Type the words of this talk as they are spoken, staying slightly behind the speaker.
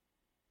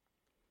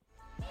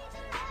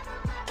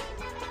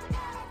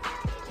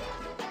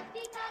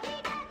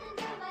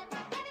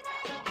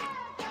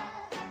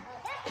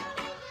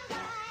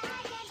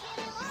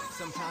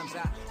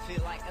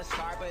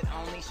but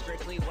only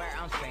strictly where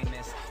I'm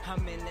famous.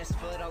 I'm in this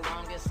for the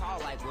longest haul,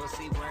 like we'll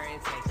see where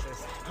it takes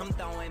us. I'm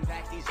throwing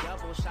back these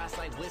double shots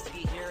like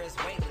whiskey here is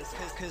weightless.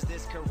 Cause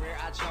this career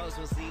I chose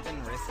was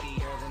even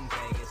riskier than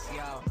Vegas,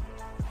 yo.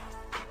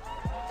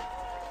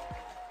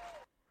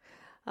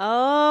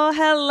 Oh,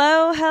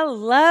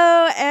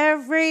 hello,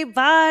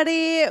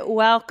 everybody.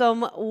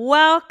 Welcome.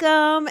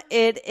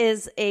 It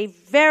is a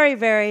very,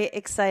 very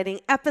exciting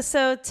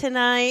episode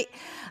tonight.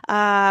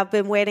 I've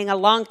been waiting a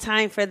long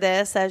time for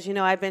this. As you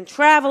know, I've been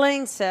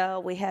traveling, so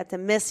we had to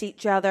miss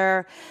each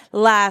other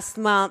last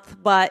month.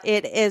 But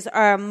it is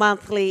our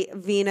monthly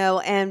Vino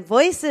and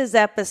Voices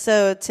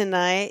episode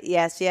tonight.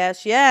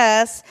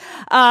 Yes.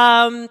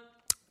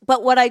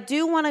 But what I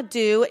do want to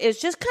do is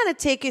just kind of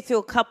take you through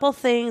a couple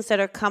things that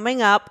are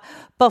coming up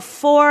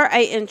before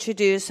I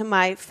introduce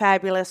my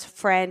fabulous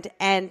friend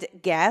and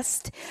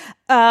guest.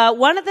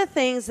 One of the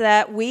things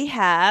that we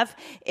have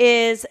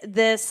is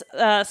this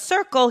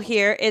circle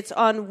here. It's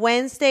on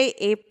Wednesday,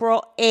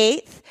 April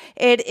 8th.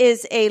 It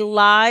is a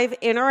live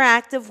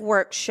interactive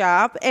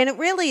workshop, and it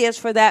really is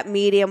for that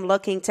medium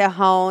looking to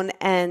hone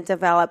and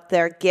develop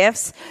their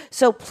gifts.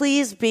 So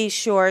please be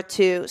sure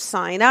to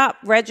sign up,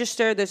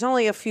 register. There's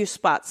only a few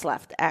spots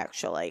left,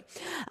 actually.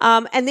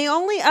 And the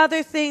only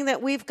other thing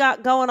that we've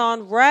got going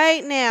on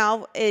right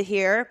now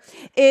here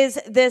is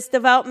this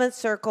development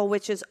circle,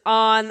 which is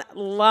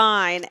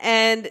online.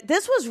 And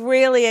this was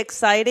really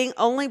exciting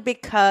only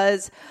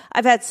because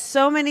I've had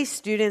so many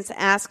students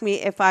ask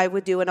me if I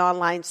would do an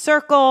online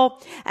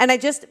circle, and I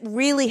just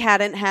really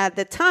hadn't had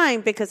the time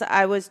because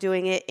I was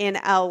doing it in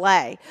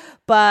LA.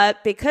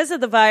 But because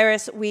of the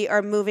virus, we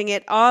are moving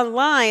it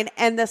online,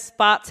 and the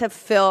spots have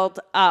filled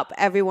up.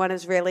 Everyone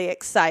is really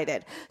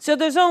excited. So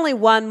there's only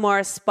one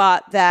more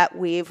spot that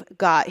we've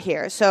got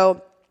here.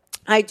 So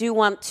I do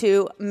want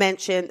to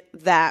mention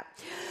that.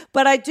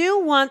 But I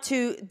do want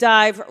to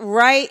dive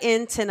right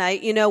in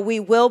tonight. You know, we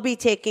will be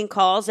taking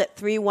calls at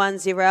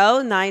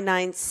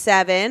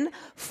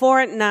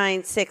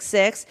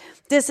 310-997-4966.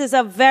 This is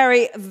a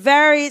very,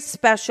 very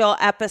special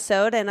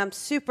episode, and I'm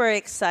super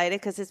excited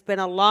because it's been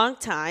a long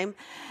time.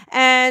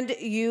 And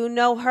you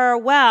know her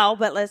well,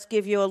 but let's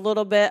give you a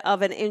little bit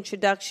of an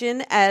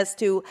introduction as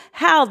to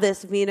how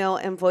this Vino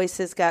and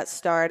Voices got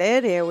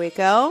started. Here we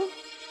go.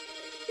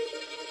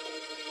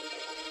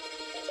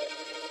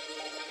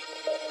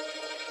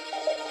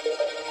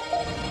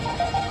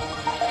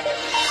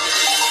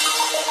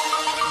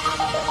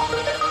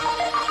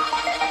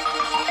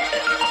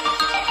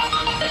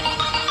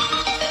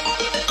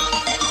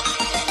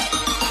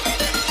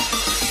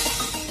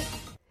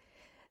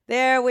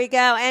 There we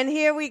go. And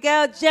here we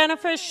go.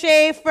 Jennifer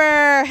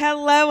Schaefer.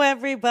 Hello,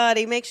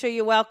 everybody. Make sure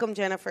you welcome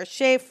Jennifer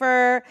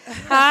Schaefer.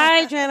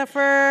 Hi,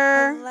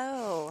 Jennifer.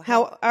 Hello.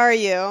 How are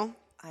you?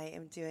 I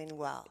am doing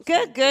well.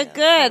 Good.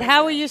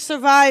 How are you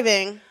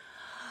surviving?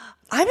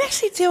 I'm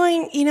actually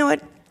doing, you know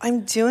what?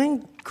 I'm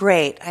doing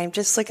great. I'm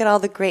just look at all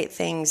the great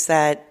things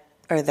that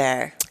are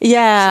there.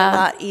 Yeah. It's a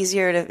lot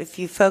easier if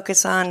you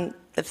focus on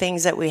the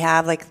things that we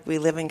have, like we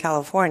live in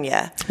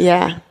California.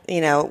 Yeah.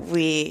 You know,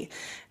 we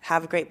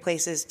have great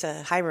places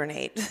to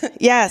hibernate.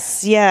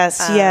 Yes.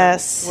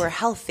 We're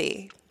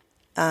healthy.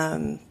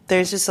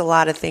 There's just a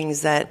lot of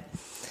things that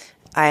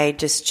I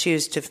just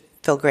choose to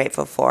feel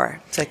grateful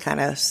for to kind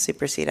of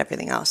supersede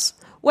everything else.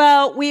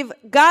 Well, we've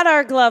got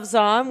our gloves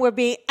on. We're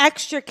being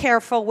extra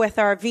careful with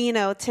our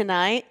vino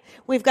tonight.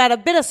 We've got a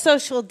bit of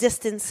social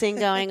distancing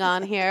going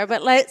on here,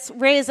 but let's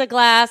raise a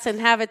glass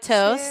and have a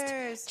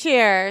toast.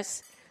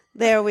 Cheers.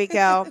 There we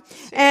go.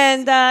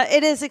 And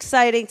it is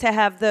exciting to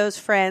have those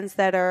friends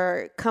that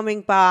are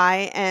coming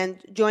by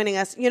and joining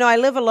us. You know, I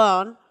live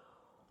alone.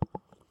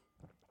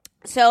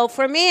 So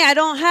for me, I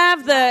don't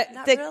have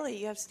Not really.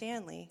 You have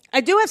Stanley.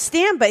 I do have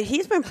Stan, but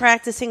he's been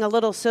practicing a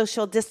little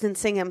social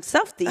distancing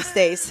himself these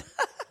days.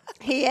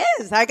 He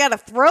is. I got to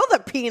throw the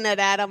peanut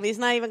at him. He's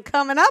not even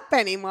coming up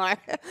anymore.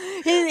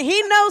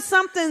 He knows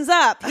something's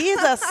up.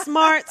 He's a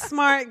smart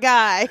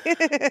guy.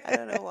 I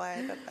don't know why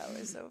I thought that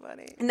was so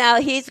funny. No,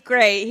 he's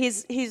great.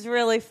 He's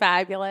really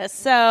fabulous.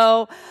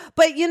 So,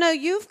 but you know,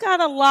 you've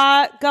got a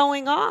lot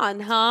going on,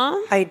 huh?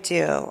 I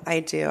do.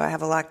 I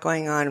have a lot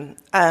going on.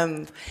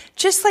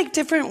 Just like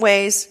different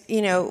ways,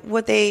 you know,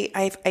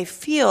 I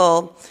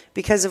feel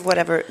because of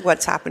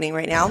what's happening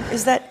right now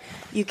is that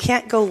you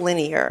can't go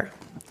linear.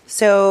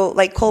 So,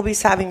 like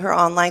Colby's having her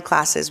online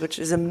classes, which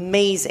is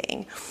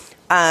amazing.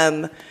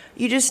 You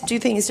just do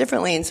things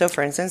differently. And so,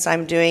 for instance,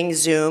 I'm doing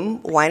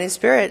Zoom wine and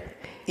spirit,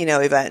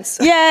 events.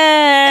 Yay!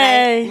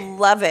 And I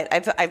love it.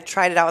 I've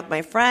tried it out with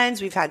my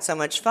friends. We've had so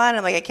much fun.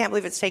 I'm like, I can't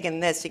believe it's taken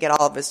this to get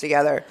all of us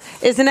together.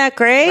 Isn't that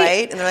great?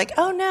 Right? And they're like,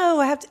 oh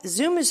no,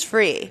 Zoom is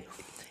free.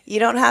 You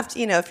don't have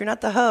to, if you're not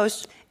the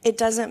host, it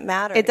doesn't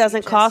matter. It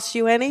doesn't cost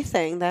you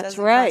anything. That's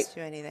right. It doesn't cost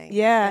you anything.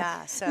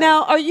 Yeah. So.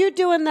 Now, are you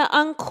doing the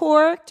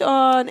Uncorked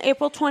on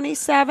April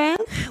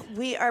 27th?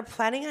 We are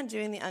planning on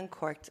doing the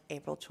Uncorked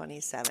April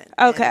 27th.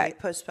 Okay. And we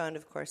postponed,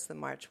 of course, the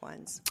March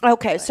ones.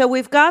 Okay. So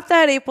we've got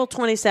that April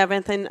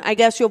 27th, and I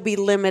guess you'll be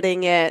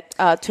limiting it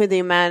to the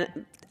amount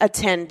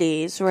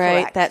attendees,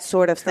 right? Correct. That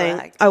sort of thing.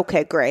 Correct.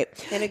 Okay, great.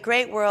 In a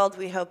great world,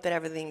 we hope that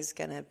everything's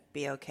going to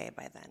be okay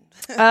by then.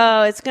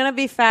 Oh, it's going to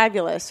be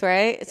fabulous,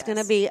 right? It's Yes. going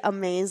to be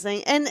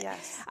amazing. And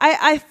Yes.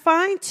 I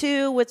find,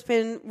 too, what's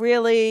been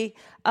really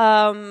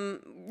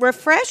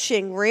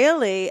refreshing,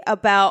 really,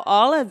 about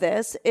all of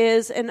this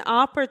is an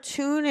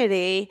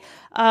opportunity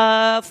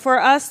for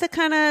us to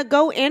kind of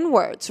go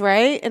inwards,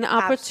 right? An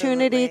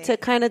opportunity Absolutely. to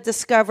kind of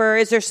discover,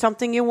 is there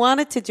something you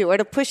wanted to do or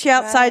to push you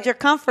outside Right. your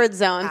comfort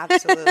zone?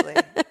 Absolutely.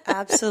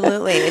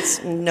 Absolutely.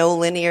 It's no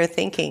linear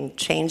thinking.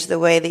 Change the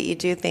way that you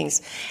do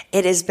things.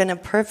 It has been a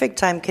perfect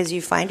time because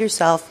you find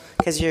yourself,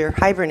 because you're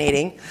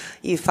hibernating,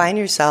 you find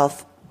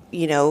yourself,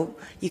 you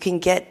can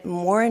get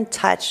more in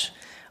touch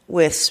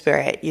with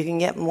spirit. You can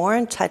get more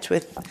in touch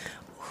with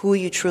who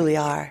you truly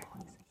are.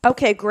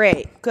 Okay,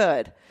 great.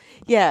 Good.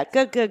 Yeah,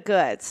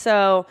 good.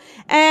 So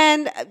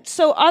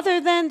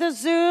other than the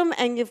Zoom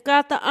and you've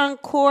got the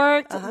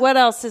Uncorked, what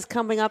else is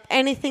coming up?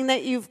 Anything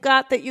that you've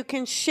got that you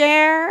can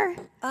share?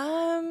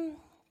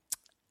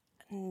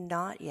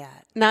 Not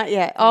yet. Not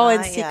yet. All in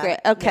Not secret.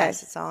 yet. Okay.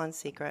 Yes, it's all in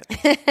secret.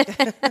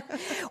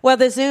 Well,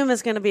 the Zoom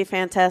is going to be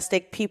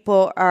fantastic.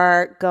 People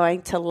are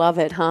going to love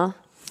it, huh?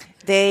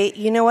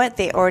 You know what?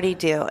 They already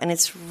do. And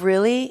it's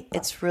really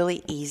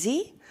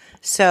easy.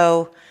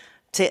 So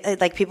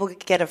people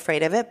get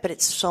afraid of it, but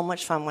it's so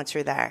much fun once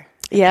you're there.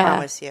 Yeah. I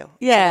promise you.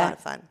 Yeah.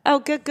 It's a lot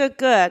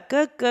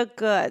of fun. Oh,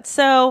 good.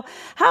 So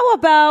how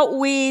about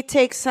we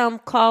take some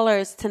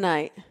callers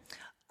tonight?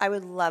 I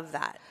would love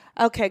that.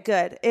 Okay,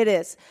 good. It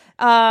is.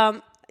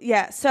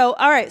 Yeah. So,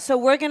 all right. So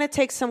we're going to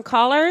take some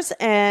callers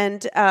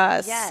and,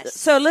 Yes.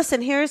 so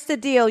listen, here's the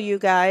deal, you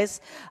guys.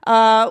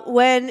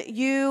 When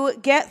you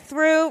get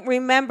through,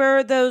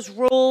 remember those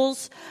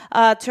rules,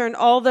 turn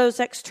all those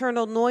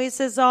external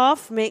noises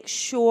off. Make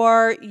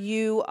sure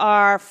you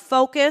are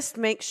focused.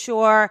 Make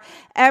sure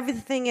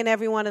everything and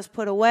everyone is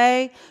put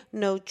away.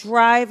 No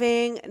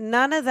driving,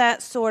 none of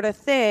that sort of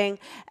thing,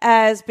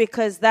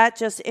 because that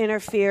just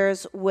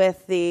interferes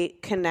with the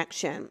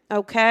connection.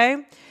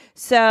 Okay.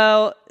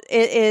 So,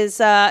 it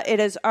is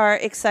our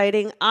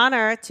exciting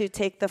honor to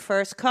take the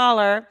first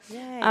caller.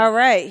 Yay. All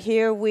right,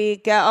 here we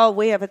go. Oh,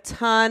 we have a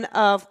ton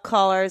of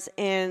callers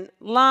in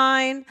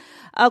line.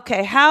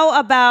 Okay, how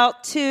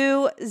about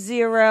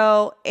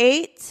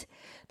 208?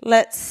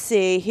 Let's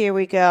see. Here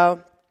we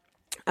go.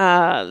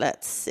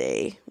 Let's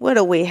see. What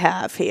do we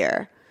have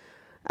here?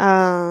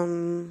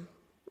 Let's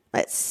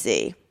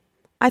see.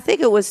 I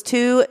think it was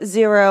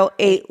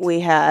 208 we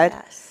had.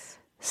 Yes.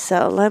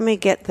 So let me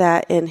get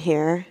that in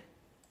here.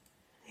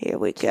 Here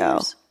we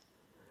go.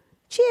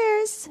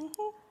 Cheers.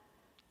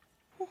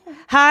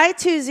 Hi,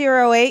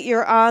 208.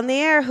 You're on the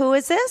air. Who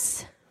is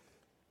this?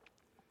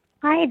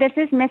 Hi, this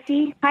is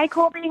Missy. Hi,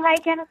 Colby. Hi,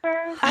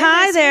 Jennifer.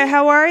 Hi there.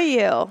 How are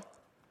you?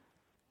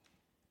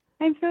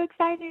 I'm so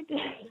excited.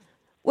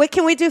 What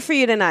can we do for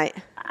you tonight?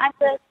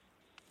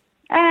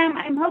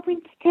 I'm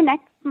hoping to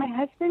connect with my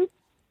husband.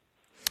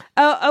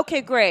 Oh,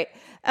 okay, great.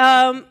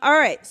 All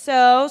right.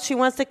 So she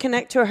wants to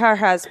connect to her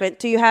husband.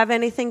 Do you have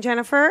anything,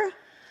 Jennifer?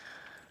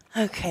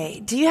 Okay.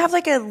 Do you have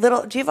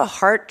a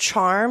heart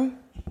charm?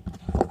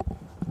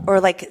 Or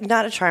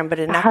not a charm, but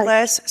a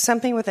necklace?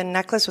 Something with a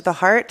necklace with a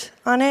heart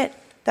on it?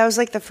 That was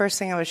the first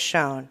thing I was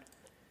shown.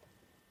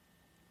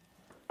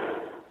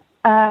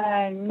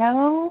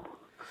 No.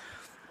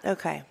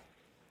 Okay.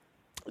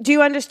 Do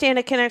you understand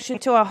a connection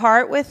to a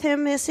heart with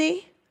him,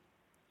 Missy?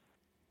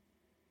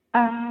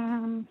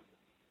 No.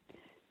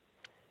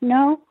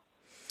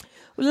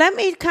 Let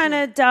me kind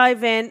of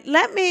dive in.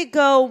 Let me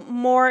go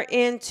more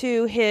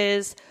into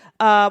his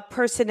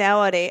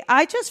personality.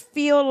 I just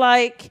feel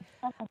like,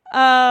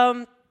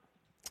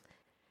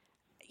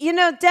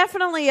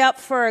 definitely up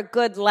for a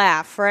good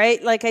laugh, right?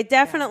 I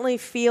definitely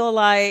feel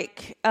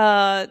like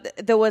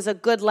there was a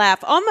good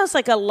laugh, almost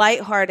like a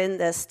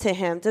lightheartedness to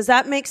him. Does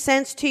that make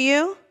sense to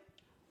you?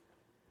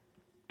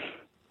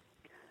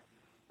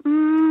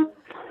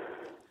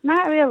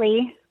 Not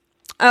really.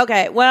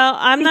 Okay, well,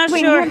 I'm not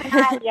sure. Him and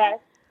I, yes.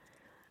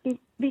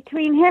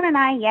 Between him and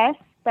I, yes,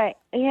 but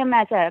him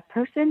as a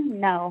person,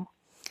 no.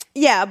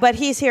 Yeah, but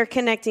he's here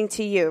connecting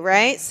to you,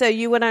 right? So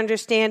you would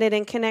understand it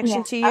in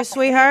connection to you, okay.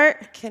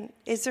 sweetheart?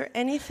 Is there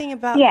anything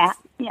about... Yeah.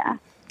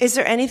 Is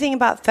there anything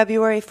about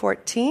February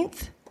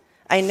 14th?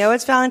 I know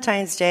it's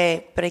Valentine's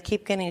Day, but I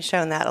keep getting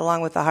shown that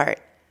along with the heart.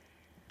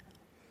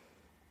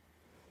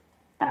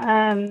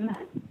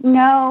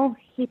 No,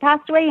 he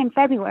passed away in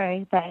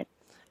February, but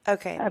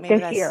Okay, of maybe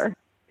this year.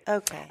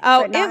 Okay.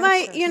 Oh, But it not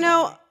might,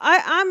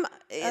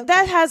 personally.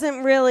 that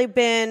hasn't really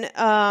been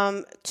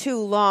too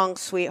long,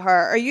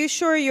 sweetheart. Are you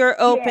sure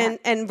you're open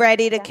and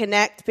ready to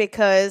connect?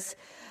 Because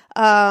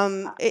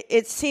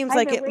it seems I've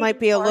like been it might waiting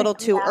be a for little him,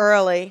 too yeah.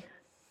 early.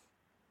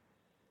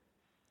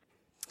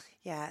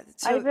 Yeah.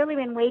 I've really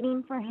been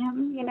waiting for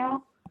him,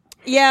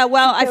 Yeah,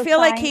 well, I show feel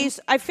like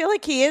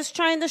signs. he is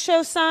trying to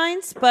show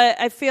signs, but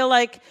I feel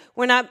like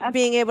we're not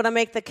being able to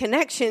make the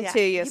connection Yeah. to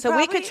you. He So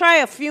we could probably- try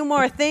a few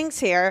more things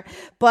here,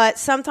 but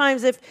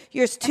sometimes if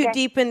you're too Okay.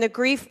 deep in the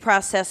grief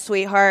process,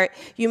 sweetheart,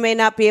 you may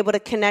not be able to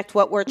connect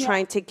what we're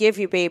trying to give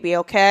you, baby,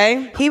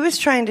 okay? He was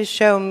trying to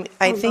show me,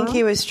 I think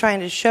he was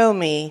trying to show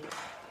me,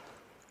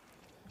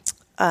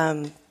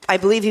 I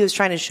believe he was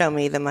trying to show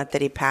me the month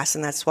that he passed,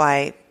 and that's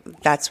why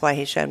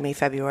he showed me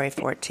February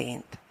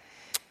 14th.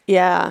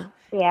 Yeah.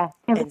 Yeah, it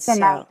And was the so-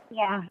 night.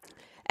 Yeah.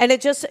 And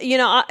it just,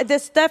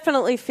 this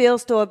definitely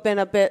feels to have been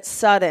a bit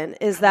sudden.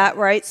 Is that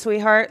right,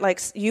 sweetheart? Like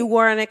you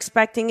weren't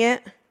expecting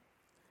it?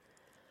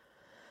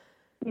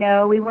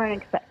 No, we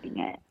weren't expecting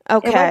it.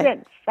 Okay. It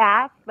wasn't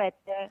fast, but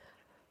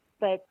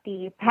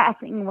the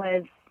passing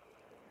was.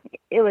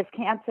 It was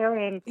cancer,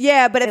 and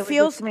Yeah, but it it was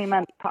feels a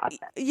 3-month process.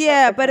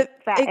 Yeah, but it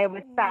it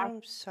was fast.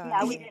 I'm sorry.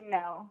 Yeah, we didn't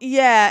know.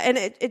 Yeah, and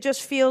it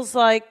just feels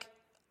like,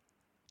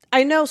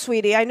 I know,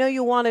 sweetie, I know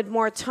you wanted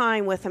more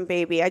time with him,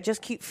 baby. I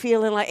just keep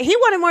feeling like he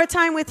wanted more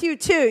time with you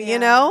too, you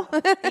know?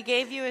 He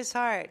gave you his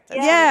heart.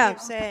 That's Yeah. what I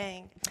keep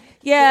saying.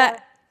 Yeah.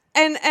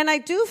 And I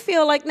do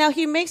feel like now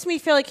he makes me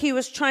feel like he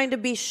was trying to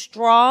be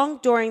strong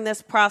during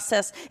this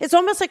process. It's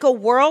almost like a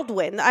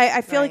whirlwind.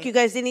 I feel like Right. you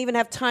guys didn't even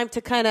have time to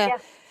kind of Yeah.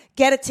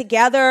 get it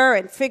together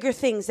and figure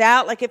things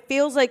out. Like it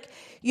feels like,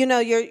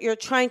 you're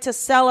trying to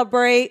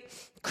celebrate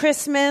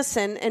Christmas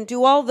and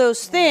do all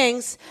those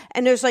things,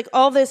 and there's like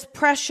all this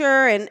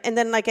pressure, and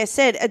then like I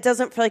said, it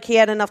doesn't feel like he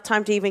had enough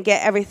time to even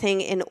get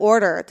everything in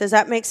order. Does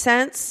that make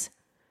sense?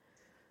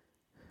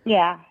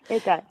 Yeah,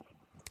 it does.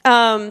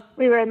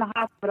 We were in the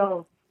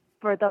hospital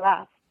for the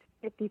last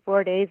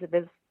 54 days of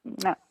his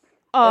life.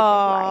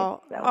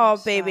 So.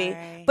 Baby.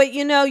 sorry. But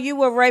you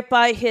were right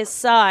by his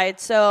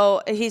side,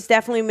 so he's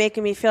definitely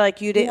making me feel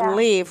like you didn't Yeah.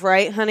 leave,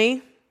 right,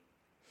 honey?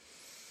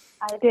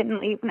 I didn't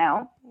leave.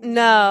 No.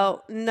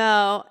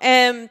 No.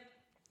 And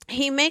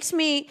he makes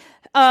me,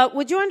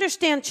 would you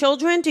understand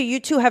children? Do you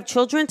two have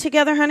children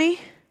together, honey?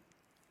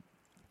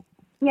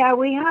 Yeah,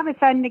 we have a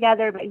son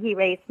together, but he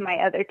raised my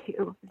other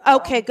two.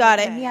 Okay, got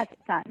it. He has a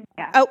son.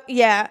 Yeah. Oh,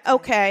 yeah,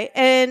 okay.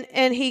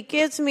 And he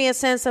gives me a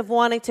sense of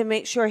wanting to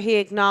make sure he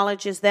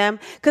acknowledges them,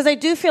 because I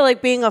do feel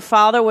like being a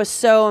father was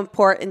so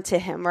important to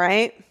him,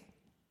 right?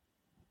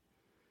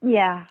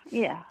 Yeah.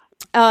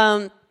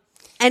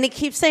 And he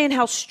keeps saying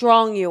how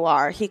strong you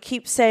are. He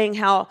keeps saying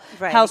how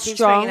Right. how he keeps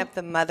strong. bringing up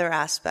the mother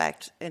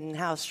aspect and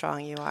how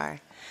strong you are.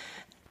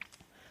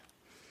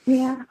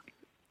 Yeah.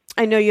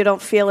 I know you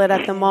don't feel it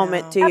at the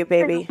moment, do you,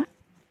 baby?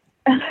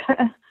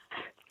 Yeah,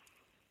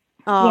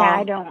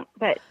 I don't,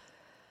 but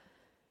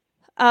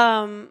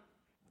And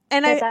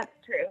that's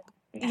true.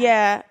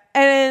 yeah,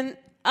 and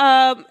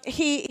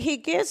he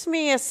gives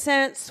me a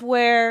sense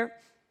where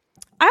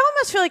I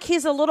almost feel like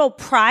he's a little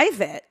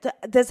private.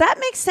 Does that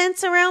make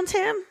sense around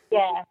him?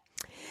 Yeah.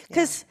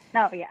 Because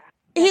No, yeah.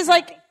 he's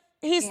like,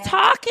 he's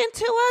talking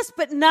to us,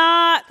 but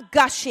not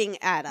gushing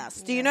at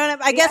us. Do you know what I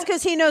mean? I guess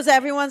because he knows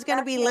everyone's going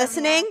to be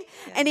listening,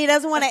 and he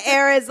doesn't want to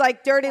air his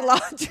like dirty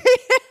laundry.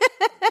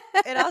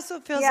 It also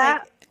feels Yeah.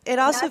 like it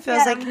also That's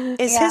feels him.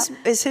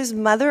 like is his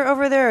mother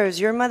over there, or is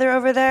your mother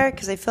over there?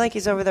 Because I feel like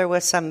he's over there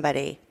with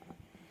somebody.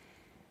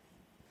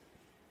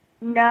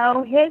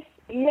 No, his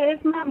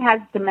mom has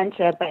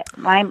dementia, but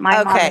my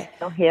mom is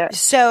still here.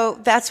 So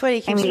that's what he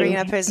keeps I mean, bringing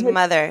up, his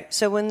mother.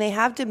 So when they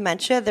have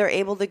dementia, they're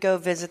able to go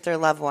visit their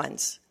loved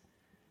ones.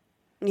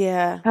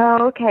 Yeah.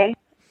 Oh, okay.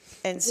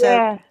 And so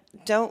Yeah.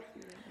 don't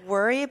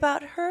worry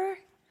about her.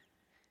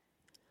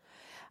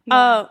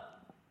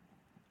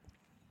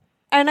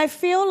 And I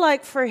feel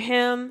like for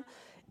him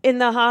in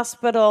the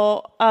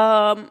hospital,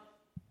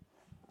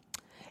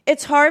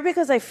 it's hard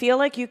because I feel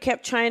like you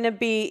kept trying to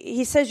be,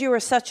 he says you were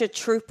such a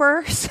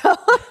trooper. So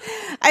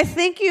I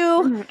think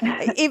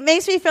it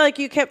makes me feel like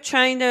you kept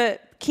trying to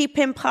keep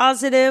him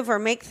positive or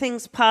make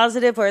things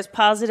positive or as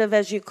positive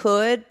as you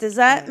could. Does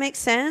that make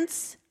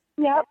sense?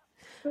 Yep.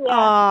 Yeah.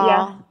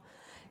 Aw.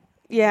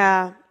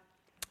 Yeah.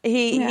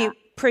 He Yeah.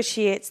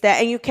 appreciates that.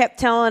 And you kept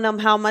telling him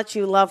how much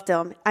you loved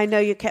him. I know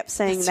you kept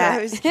saying That's what I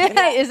that. was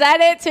getting Is that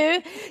it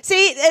too?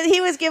 See,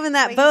 he was giving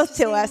that both He's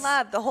to saying us.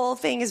 Love. The whole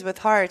thing is with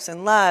hearts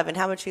and love, and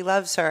how much he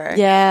loves her.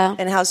 Yeah.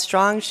 and how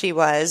strong she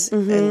was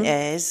and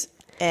is,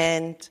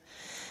 and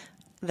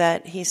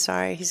that he's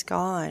sorry he's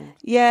gone.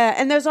 Yeah,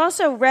 and there's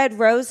also red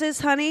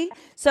roses, honey.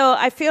 So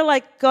I feel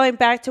like going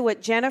back to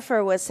what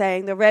Jennifer was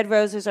saying, the red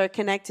roses are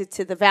connected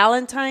to the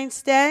Valentine's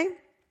Day.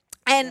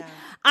 And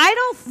I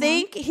don't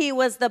think he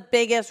was the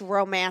biggest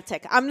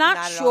romantic. I'm not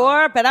Not at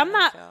sure, all. but I'm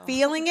Not not at all.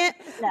 feeling it.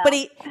 No. But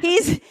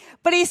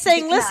he's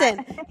saying,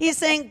 listen,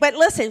 but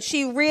listen,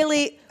 she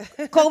really,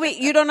 Colby,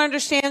 you don't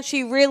understand.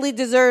 She really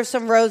deserves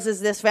some roses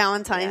this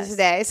Valentine's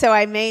Day. So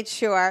I made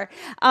sure.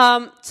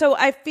 So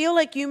I feel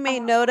like you may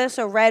notice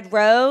a red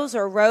rose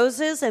or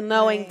roses, and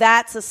knowing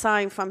that's a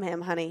sign from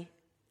him, honey.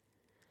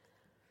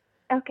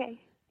 Okay.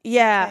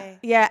 Yeah, Okay.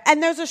 yeah.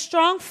 And there's a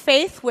strong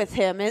faith with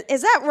him.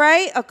 Is that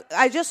right?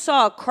 I just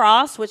saw a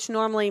cross, which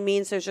normally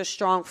means there's a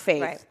strong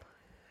faith. Right.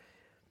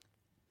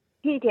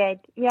 He did.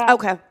 Yeah.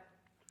 Okay.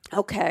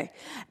 Okay.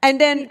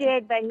 And then he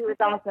did, but he was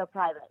also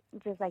private,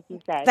 just like you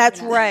said.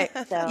 That's right.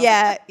 So.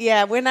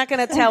 Yeah. We're not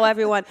going to tell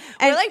everyone.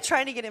 And we're like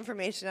trying to get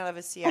information out of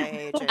a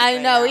CIA agent. I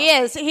right know now. he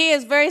is. He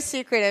is very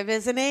secretive,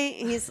 isn't he?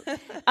 He's.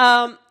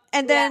 And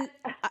then,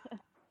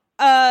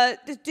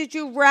 did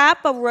you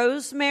wrap a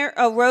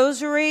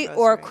rosary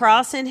or a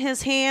cross in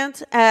his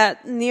hand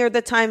near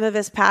the time of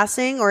his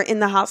passing or in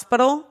the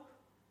hospital?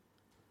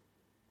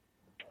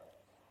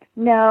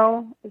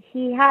 No,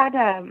 he had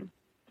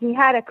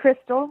a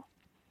crystal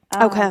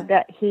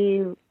that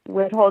he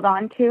would hold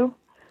on to.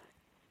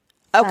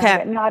 Okay.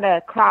 But not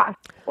a cross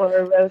or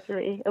a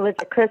rosary. It was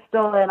a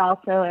crystal, and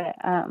also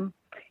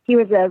he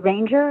was a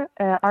ranger,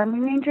 army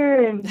ranger,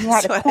 and he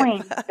had a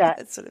coin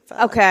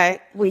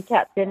that we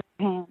kept in his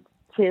hand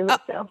too.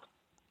 So.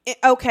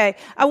 Okay.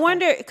 I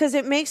wonder, because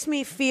it makes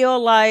me feel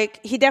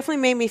like, he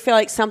definitely made me feel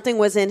like something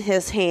was in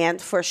his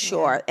hand for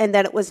sure, and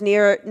that it was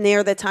near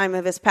the time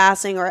of his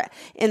passing or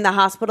in the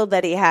hospital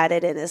that he had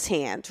it in his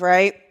hand,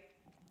 right?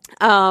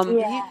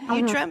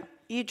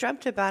 You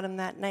dreamt about him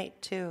that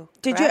night too.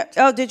 Did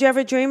you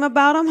ever dream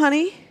about him,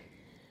 honey?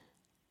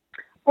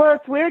 Well,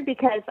 it's weird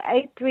because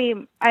I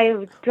dreamt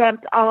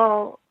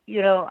all,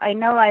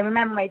 I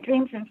remember my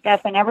dreams and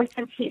stuff, and ever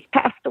since he's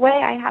passed away,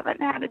 I haven't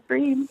had a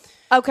dream.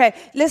 Okay,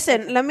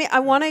 listen, I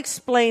want to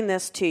explain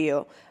this to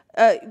you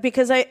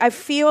because I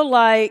feel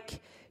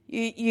like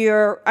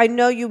I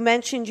know you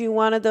mentioned you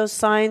wanted those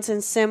signs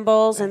and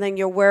symbols, and then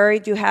you're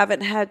worried you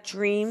haven't had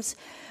dreams.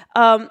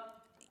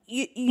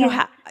 You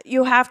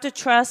have to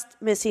trust,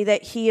 Missy,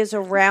 that he is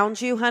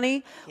around you,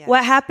 honey. Yes.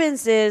 What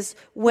happens is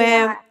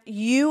when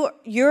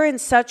you're in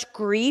such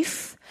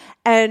grief,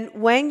 and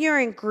when you're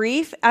in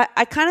grief,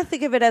 I kind of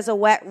think of it as a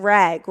wet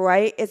rag,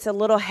 right? It's a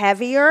little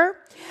heavier,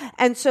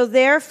 and so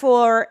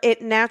therefore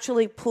it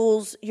naturally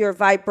pulls your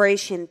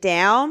vibration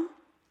down.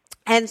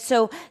 And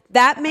so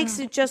that makes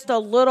it just a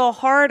little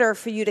harder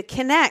for you to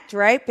connect,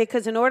 right?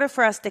 Because in order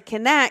for us to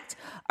connect,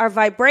 our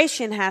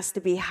vibration has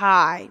to be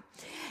high.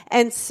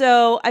 And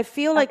so I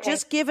feel like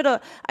just give it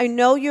I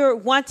know you're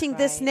wanting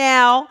this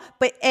now,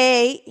 but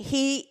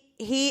he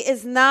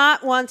is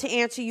not one to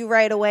answer you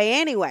right away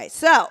anyway.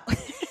 So,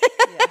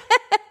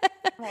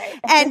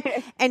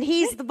 and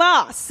he's the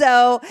boss.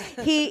 So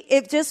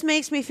it just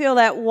makes me feel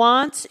that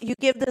once you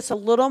give this a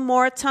little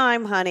more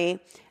time, honey,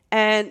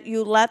 and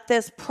you let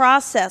this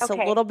process a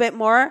little bit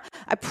more,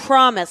 I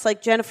promise,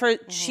 like Jennifer,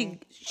 he's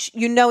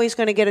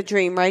going to get a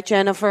dream, right,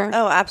 Jennifer?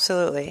 Oh,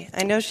 absolutely.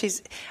 I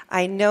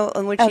know,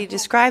 and what she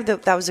described,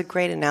 that was a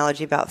great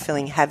analogy about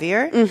feeling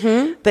heavier,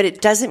 but it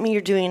doesn't mean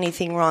you're doing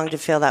anything wrong to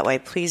feel that way.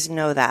 Please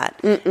know that.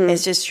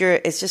 It's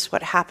just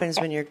what happens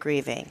when you're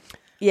grieving.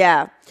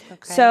 Yeah.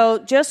 Okay. So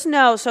just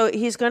know,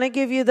 he's going to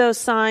give you those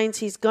signs.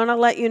 He's going to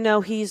let you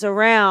know he's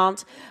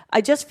around.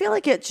 I just feel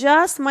like it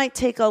just might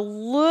take a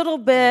little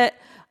bit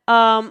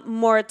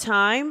more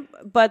time,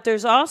 but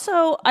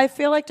I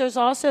feel like there's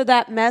also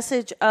that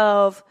message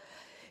of,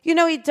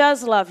 he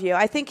does love you.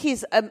 I think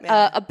he's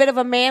a bit of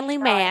a manly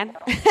man.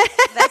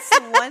 That's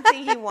the one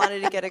thing he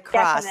wanted to get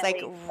across,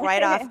 Definitely.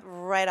 like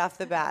right off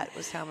the bat,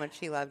 was how much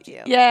he loved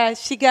you. Yeah,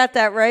 she got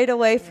that right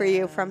away for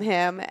you from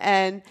him,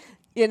 and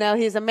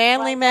he's a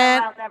manly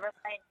man. I'll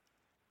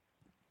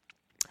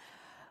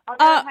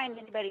never find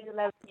anybody who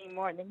loves me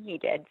more than he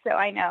did. So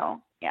I know,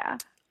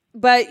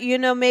 But,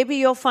 maybe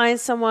you'll find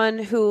someone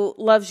who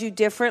loves you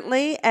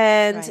differently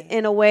and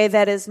in a way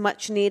that is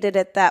much needed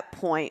at that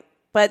point.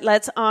 But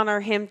let's honor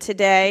him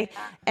today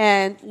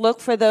and look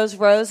for those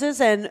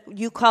roses, and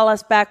you call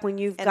us back when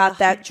you've got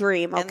that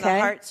dream, okay? And the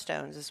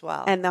heartstones as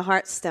well. And the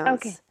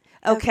heartstones.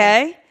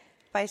 Okay?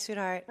 Bye,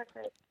 sweetheart.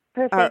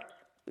 Perfect.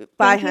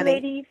 Bye, Thank honey. You,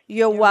 ladies.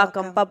 You're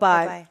welcome.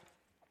 Bye-bye.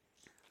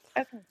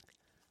 Okay.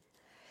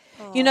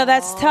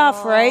 That's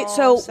tough, right?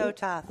 So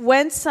tough.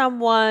 When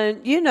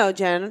someone,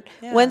 Jen,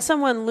 when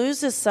someone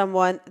loses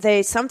someone,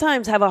 they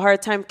sometimes have a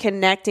hard time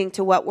connecting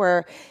to what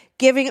we're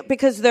giving,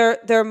 because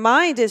their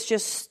mind is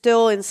just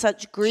still in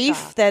such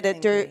grief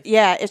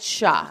it's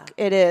shock.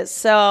 Yeah. It is.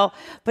 So,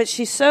 but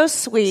she's so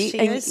sweet. She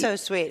is so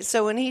sweet.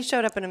 So when he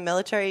showed up in a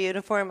military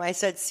uniform, I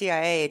said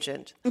CIA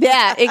agent.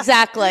 Yeah,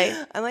 exactly.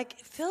 I'm like,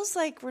 it feels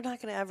like we're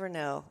not going to ever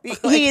know.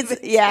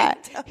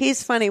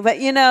 He's funny, but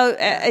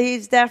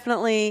he's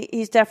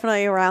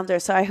definitely around her.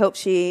 So I hope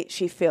she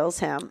feels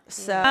him.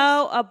 So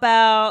how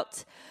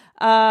about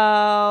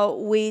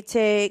we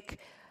take.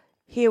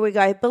 Here we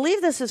go. I believe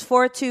this is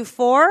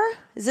 424.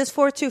 Is this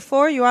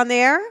 424? You on the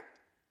air?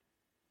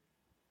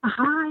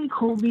 Hi,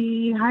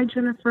 Colby. Hi,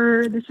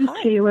 Jennifer. This is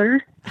Taylor.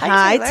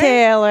 Hi,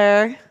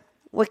 Taylor.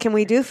 What can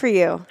we do for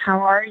you? How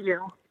are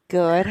you?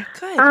 Good.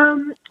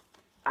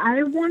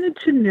 I wanted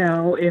to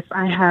know if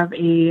I have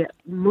a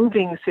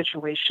moving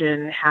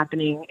situation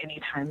happening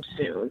anytime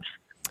soon.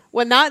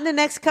 Well, not in the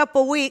next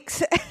couple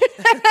weeks.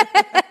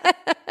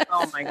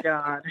 Oh, my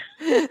God.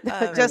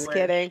 Just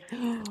kidding.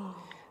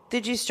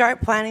 Did you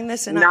start planning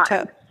this in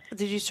October?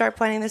 Did you start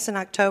planning this in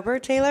October,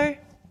 Taylor?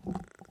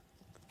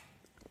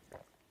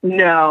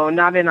 No,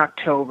 not in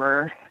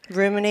October.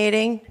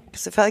 Ruminating?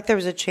 Because I felt like there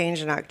was a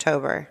change in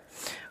October.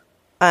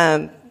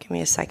 Give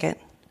me a second.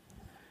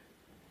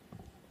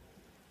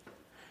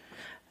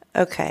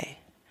 Okay.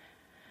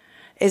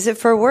 Is it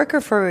for work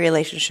or for a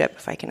relationship,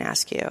 if I can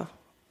ask you?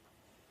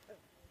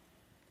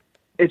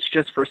 It's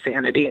just for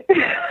sanity.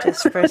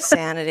 Just for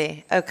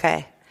sanity.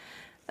 Okay.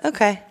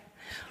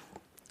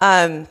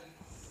 I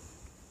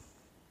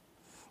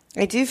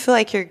do feel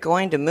like you're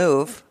going to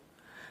move,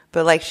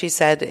 but like she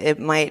said, it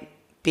might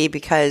be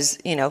because,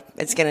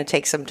 it's going to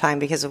take some time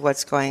because of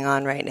what's going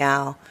on right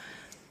now.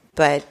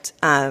 But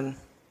I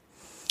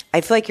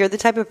feel like you're the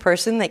type of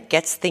person that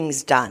gets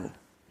things done,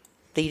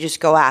 that you just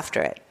go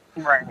after it.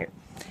 Right.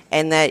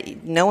 And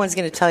that no one's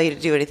going to tell you to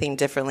do anything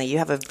differently. You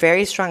have a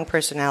very strong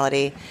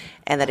personality,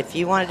 and that if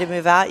you wanted to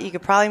move out, you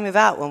could probably move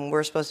out when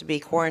we're supposed to be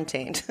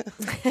quarantined.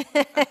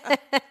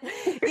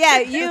 Yeah,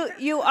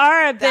 you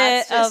are a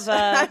bit of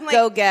a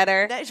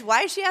go-getter.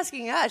 Why is she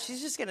asking us?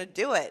 She's just going to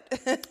do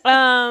it.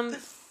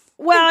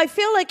 Well, I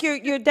feel like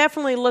you're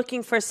definitely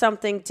looking for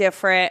something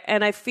different,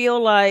 and I feel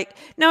like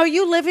now, are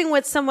you living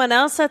with someone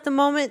else at the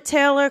moment,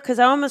 Taylor? Because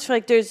I almost feel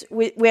like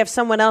we have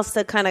someone else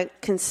to kind of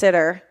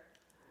consider.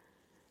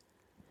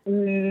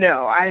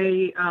 No,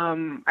 I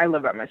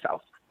live by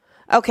myself.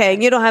 Okay,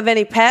 and you don't have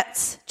any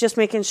pets? Just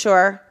making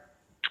sure.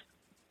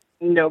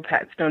 No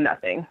pets, no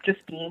nothing, just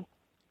me.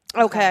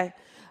 Okay.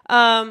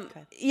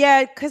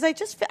 Yeah, because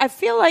I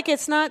feel like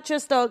it's not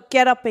just a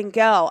get up and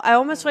go. I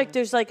almost like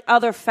there's like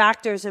other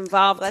factors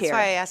involved That's here.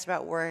 why I asked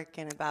about work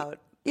and about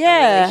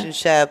a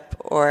relationship,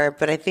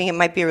 but I think it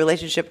might be a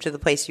relationship to the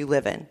place you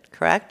live in,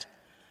 correct?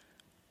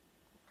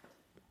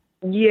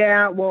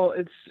 Yeah, well,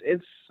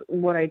 it's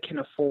what I can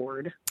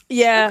afford.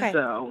 Yeah. Okay.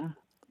 So.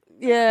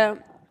 Yeah.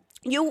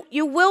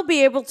 You will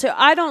be able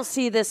to. I don't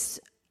see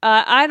this.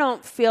 I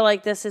don't feel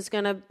like this is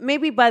going to,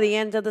 maybe by the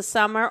end of the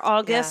summer,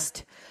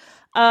 August.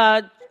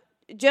 Yeah.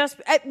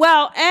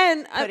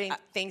 Putting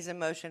things in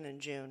motion in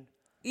June.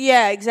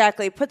 Yeah,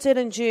 exactly. Puts it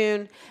in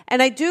June.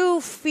 And I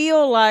do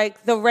feel like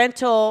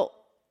rentals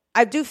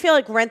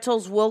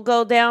will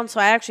go down. So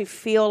I actually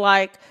feel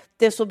like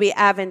this will be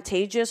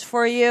advantageous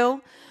for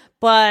you.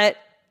 But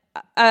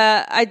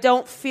I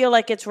don't feel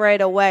like it's right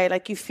away.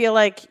 Like you feel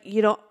like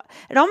you don't.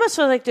 It almost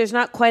feels like there's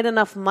not quite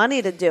enough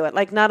money to do it,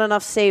 like not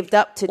enough saved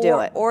up to do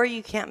it. Or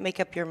you can't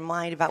make up your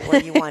mind about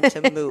where you want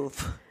to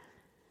move.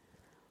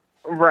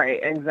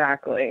 Right,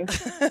 exactly.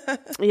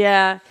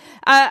 Yeah.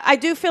 I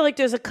do feel like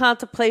there's a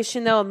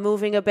contemplation, though, of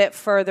moving a bit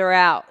further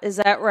out. Is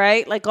that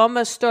right? Like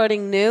almost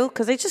starting new?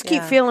 Because I just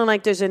keep feeling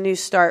like there's a new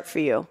start for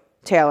you,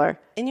 Taylor.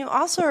 And you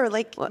also are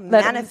like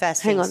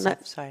manifesting. Hang on.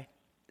 Stuff. Sorry.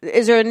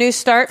 Is there a new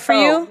start for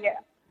you? Yeah.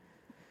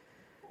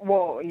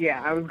 Well,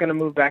 yeah, I was going to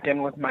move back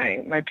in with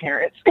my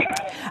parents.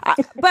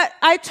 But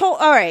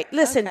all right,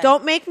 listen,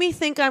 Don't make me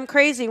think I'm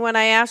crazy when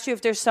I asked you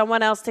if there's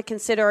someone else to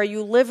consider. Are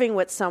you living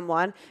with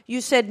someone?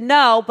 You said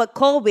no, but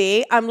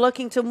Colby, I'm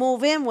looking to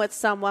move in with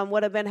someone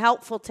would have been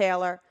helpful,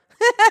 Taylor.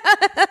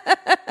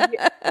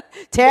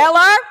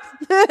 Taylor?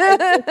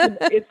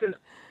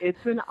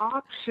 It's an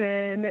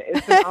option.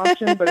 It's an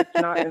option, but it's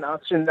not an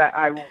option that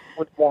I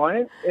would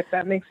want, if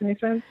that makes any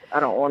sense.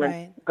 I don't want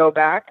to go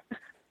back.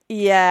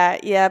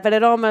 Yeah, but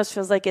it almost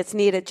feels like it's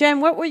needed. Jen,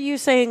 what were you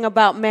saying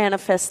about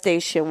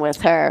manifestation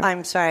with her?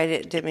 I'm sorry,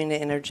 I didn't mean to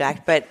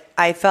interject, but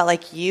I felt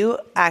like you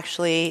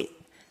actually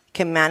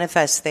can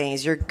manifest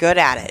things. You're good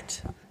at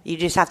it. You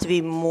just have to be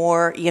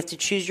you have to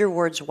choose your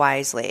words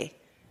wisely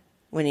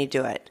when you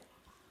do it.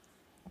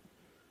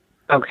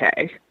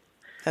 Okay.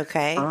 All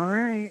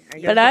right.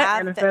 You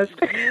have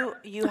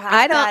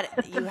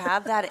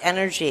that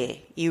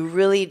energy. You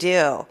really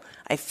do.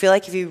 I feel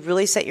like if you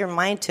really set your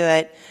mind to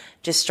it,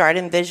 just start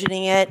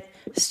envisioning it,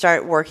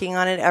 start working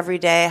on it every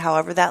day,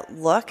 however that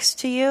looks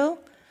to you.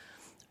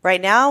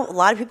 Right now, a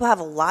lot of people have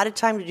a lot of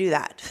time to do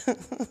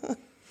that.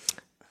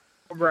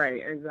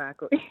 Right,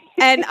 exactly.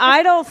 And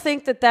I don't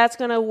think that that's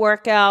going to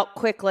work out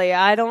quickly.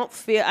 I don't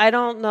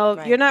know.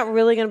 Right. You're not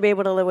really going to be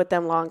able to live with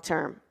them long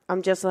term.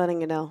 I'm just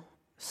letting you know.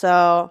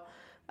 So.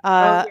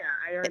 I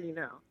already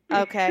know.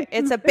 Okay.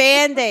 It's a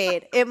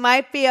Band-Aid. It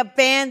might be a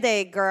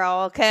Band-Aid,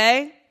 girl,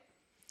 okay?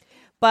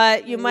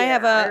 But you might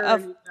have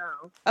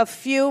a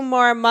few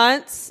more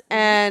months,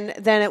 and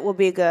then it will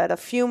be good. A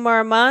few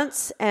more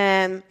months,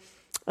 and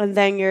then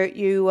then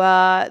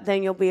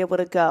you'll be able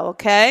to go.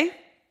 Okay.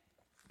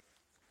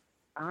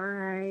 All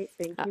right.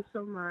 Thank you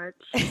so much.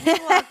 You're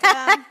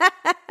welcome.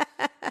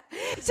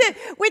 So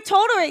we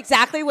told her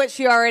exactly what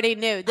she already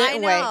knew,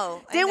 didn't we?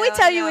 Didn't we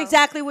tell you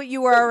exactly what you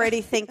were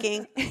already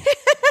thinking?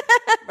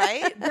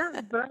 Right?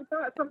 Yeah, but I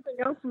thought something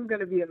else was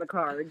going to be in the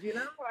cards.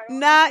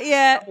 Not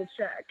yet. Double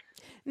check.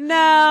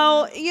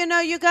 No,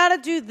 you got to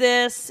do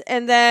this,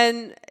 and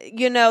then,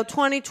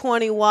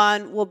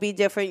 2021 will be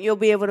different. You'll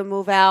be able to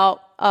move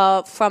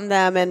out from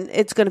them, and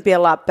it's going to be a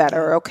lot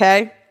better,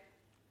 okay?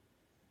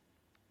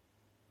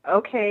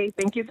 Okay.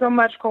 Thank you so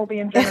much, Colby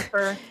and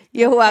Jennifer.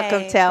 You're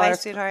welcome, Taylor. Bye,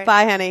 sweetheart.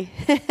 Bye, honey.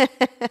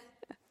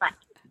 Bye.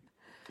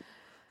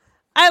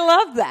 I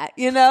love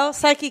that,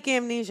 psychic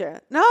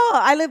amnesia. No,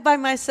 I live by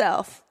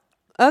myself.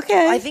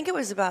 Okay. I think it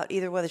was about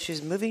either whether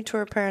she's moving to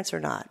her parents or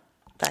not,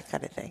 that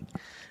kind of thing.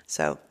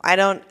 So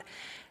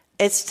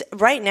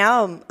right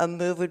now a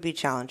move would be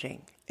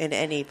challenging in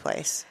any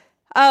place.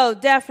 Oh,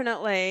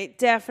 definitely.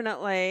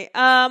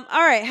 All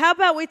right. How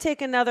about we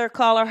take another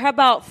caller? How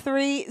about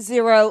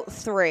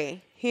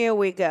 303? Here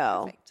we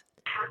go.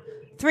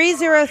 Perfect.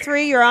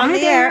 303, you're on the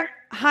air.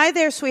 Hi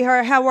there,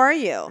 sweetheart. How are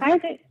you?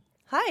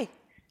 Hi.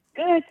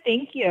 Good.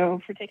 Thank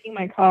you for taking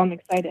my call. I'm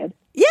excited.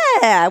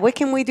 Yeah. What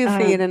can we do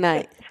for you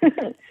tonight?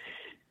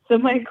 So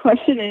my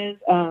question is,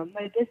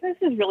 my business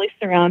is really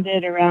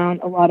surrounded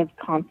around a lot of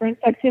conference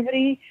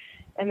activity,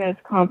 and those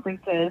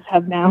conferences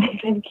have now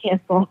been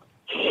canceled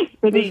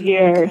for the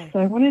year. Okay. So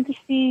I wanted to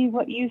see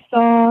what you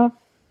saw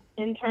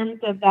in terms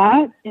of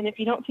that. And if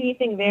you don't see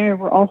anything there,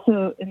 we're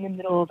also in the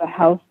middle of a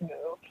house move.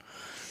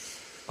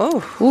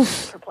 Oh,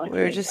 oof. We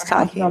were just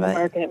talking about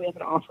market. We have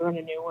an offer on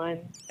a new one.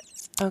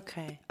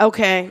 Okay. All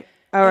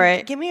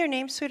right. Give me your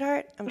name,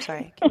 sweetheart. I'm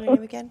sorry. Give me your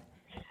name again.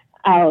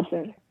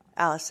 Allison.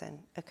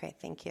 Okay,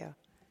 thank you.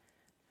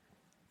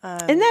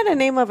 Isn't that a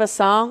name of a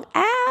song?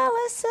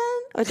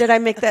 Allison? Or did I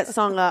make that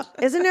song up?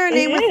 Isn't there a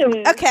name?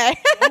 Okay.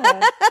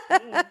 Yeah.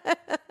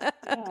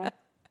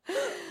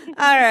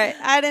 All right.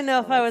 I didn't know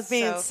if I was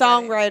being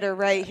songwriter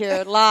right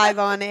here live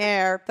on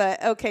air,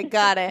 but okay,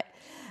 got it.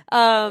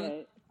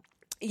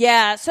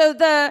 Yeah. So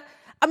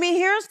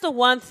here's the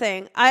one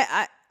thing.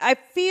 I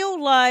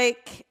feel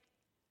like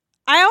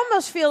I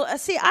almost feel,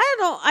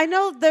 I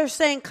know they're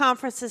saying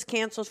conferences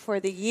canceled for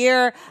the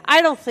year.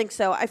 I don't think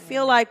so. I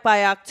feel like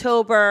by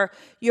October,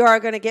 you are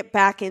going to get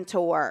back into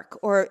work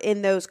or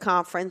in those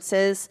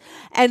conferences.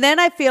 And then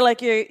I feel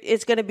like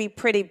it's going to be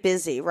pretty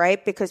busy,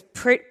 right? Because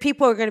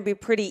people are going to be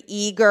pretty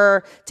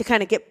eager to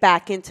kind of get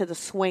back into the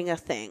swing of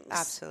things.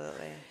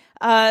 Absolutely.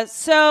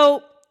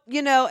 So,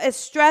 as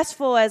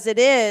stressful as it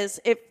is,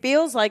 it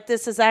feels like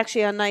this is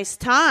actually a nice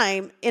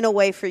time in a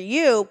way for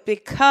you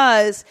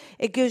because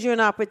it gives you an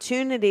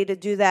opportunity to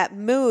do that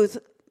move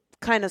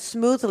kind of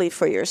smoothly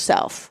for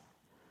yourself.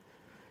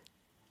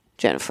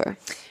 Jennifer.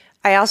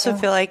 I also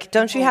feel like,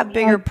 don't you have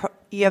bigger... Go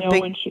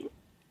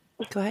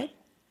ahead.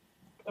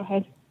 Go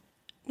ahead.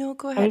 No,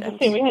 go ahead. I was just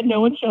saying, we had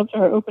no one show up to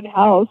our open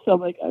house, so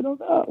I'm like, I don't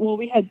know. Well,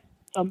 we had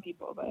some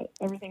people, but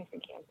everything's been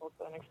canceled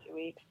for the next 2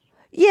 weeks.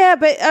 Yeah,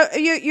 but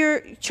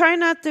you're trying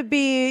not to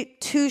be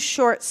too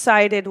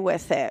short-sighted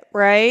with it,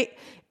 right?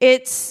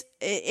 It's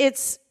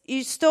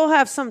you still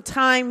have some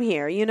time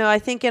here. I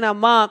think in a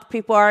month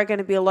people are going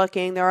to be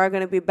looking. They are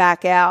going to be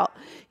back out.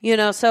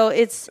 So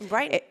it's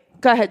right.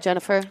 Go ahead,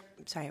 Jennifer.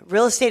 I'm sorry.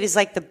 Real estate is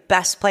like the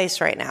best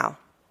place right now.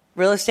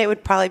 Real estate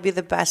would probably be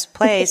the best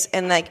place,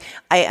 and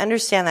I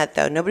understand that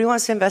though. Nobody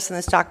wants to invest in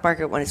the stock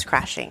market when it's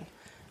crashing,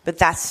 but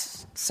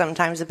that's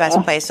sometimes the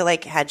best place to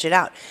hedge it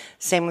out.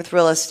 Same with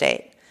real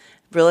estate.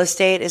 Real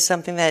estate is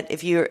something that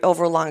if you're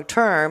over long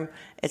term,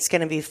 it's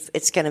going to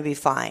be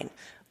fine.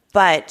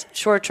 But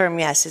short term,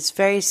 yes, it's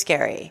very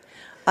scary.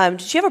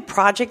 Did you have a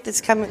project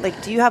that's coming?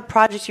 Do you have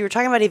projects? You were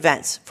talking about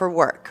events for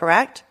work,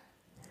 correct?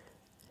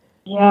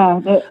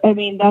 Yeah,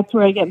 that's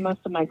where I get most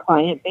of my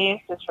client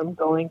base is from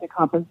going to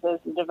conferences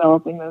and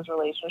developing those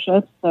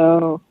relationships.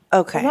 So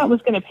that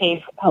was going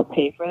to help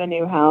pay for the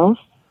new house.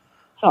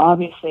 So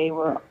obviously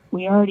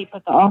we already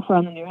put the offer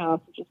on the new house,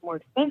 which is more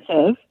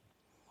expensive.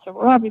 So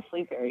we're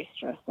obviously very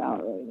stressed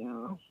out right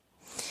now.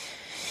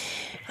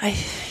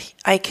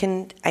 I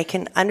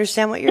can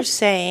understand what you're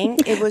saying.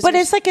 But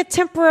it's like a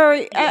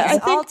temporary.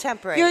 It's all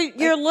temporary.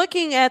 You're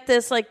looking at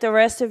this like the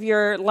rest of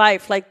your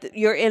life, like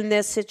you're in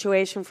this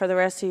situation for the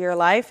rest of your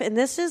life, and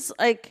this is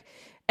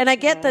and I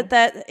get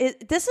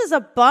this is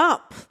a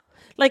bump.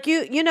 What do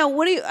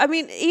you? I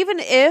mean, even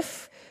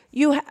if.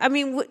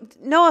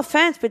 No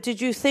offense, but did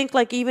you think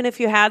even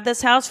if you had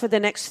this house for the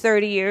next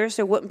 30 years,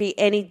 there wouldn't be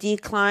any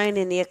decline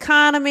in the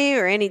economy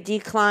or any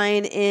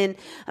decline in,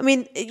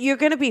 you're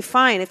going to be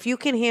fine. If you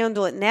can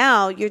handle it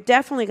now, you're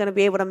definitely going to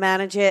be able to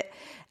manage it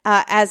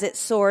as it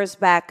soars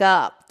back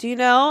up. Do you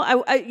know?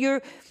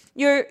 I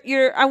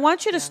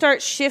want you to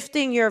start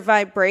shifting your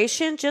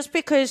vibration just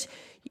because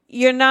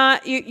you're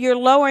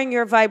lowering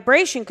your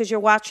vibration because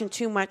you're watching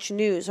too much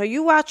news. Are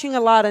you watching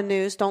a lot of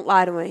news? Don't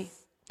lie to me.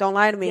 Don't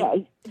lie to me. Yeah,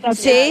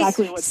 that's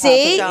exactly what's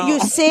happening.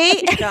 You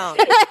see? Don't.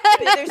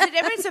 There's a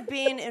difference of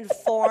being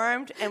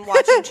informed and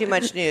watching too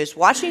much news.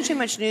 Watching too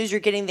much news,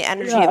 you're getting the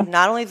energy of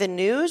not only the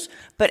news,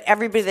 but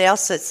everybody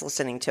else that's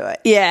listening to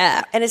it.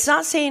 Yeah. And it's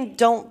not saying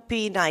don't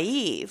be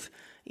naive.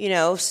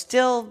 It's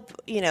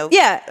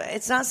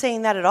not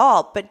saying that at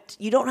all, but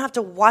you don't have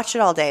to watch it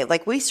all day.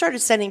 We started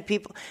sending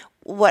people,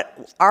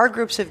 what our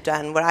groups have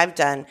done, what I've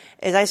done,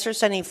 is I start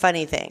sending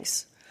funny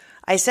things.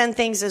 I send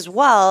things as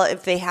well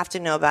if they have to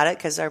know about it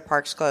because our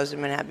park's closed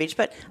in Manhattan Beach.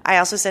 But I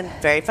also send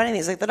very funny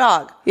things like the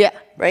dog. Yeah,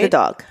 right? The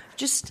dog.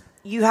 Just,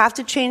 you have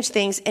to change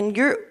things. And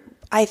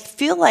I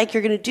feel like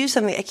you're going to do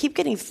something. I keep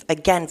getting,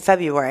 again,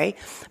 February,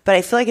 but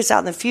I feel like it's out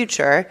in the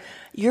future.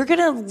 You're going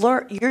to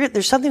learn,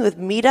 there's something with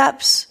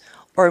meetups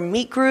or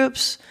meet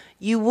groups.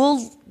 You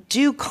will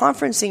do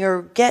conferencing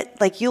or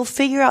you'll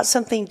figure out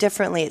something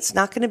differently. It's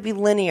not going to be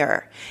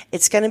linear.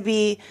 It's going to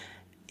be...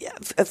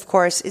 Of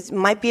course, it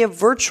might be a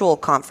virtual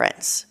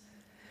conference.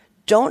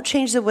 Don't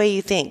change the way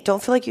you think.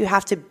 Don't feel like you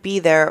have to be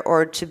there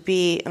or to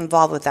be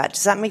involved with that.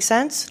 Does that make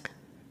sense?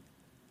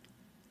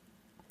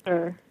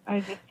 Sure. I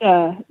just,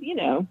 you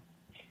know,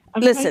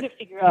 I'm trying to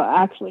figure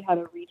out actually how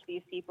to reach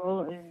these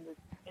people in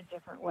a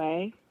different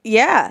way.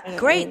 Yeah,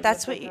 great.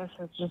 That's what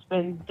has just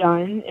been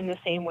done in the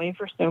same way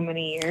for so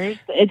many years.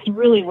 It's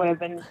really what I've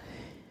been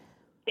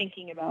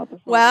thinking about.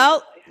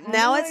 Well, like,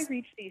 now I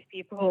reach these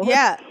people.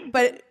 Yeah,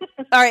 but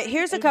all right.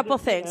 Here's a couple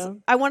things. You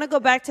know, I want to go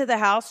back to the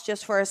house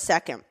just for a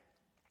second.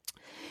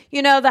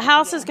 You know, the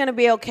house is going to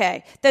be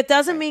okay. That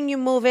doesn't mean you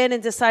move in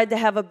and decide to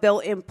have a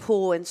built-in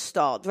pool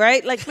installed,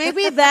 right? Like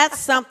maybe that's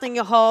something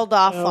you hold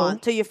off on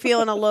till you're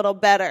feeling a little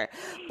better.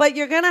 But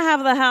you're going to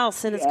have the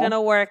house and it's going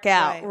to work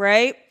out,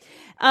 right?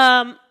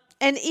 And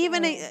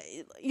even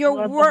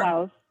your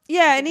work.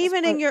 Yeah, and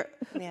even in your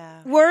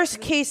worst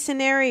case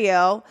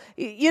scenario,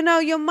 you know,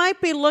 you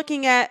might be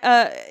looking at,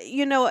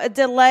 a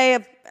delay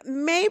of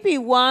maybe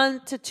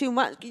 1 to 2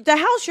 months. The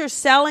house you're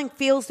selling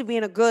feels to be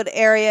in a good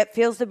area. It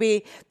feels to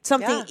be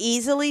something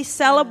easily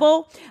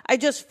sellable. I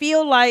just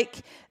feel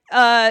like,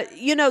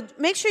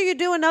 make sure you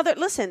do another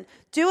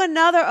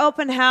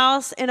open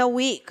house in a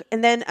week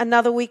and then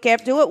another week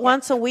after. Do it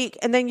once a week,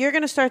 and then you're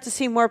going to start to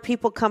see more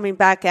people coming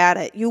back at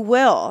it. You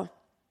will.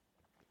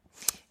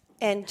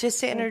 And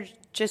just to interject.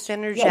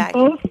 Yeah,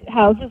 both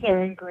houses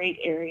are in great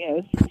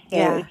areas.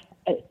 So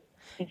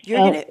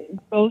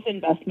both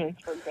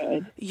investments were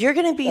good. You're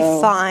going to be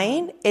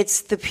fine.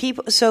 It's the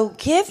people. So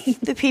give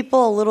the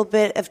people a little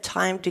bit of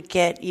time to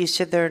get used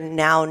to their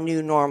now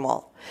new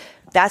normal.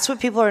 That's what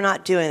people are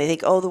not doing. They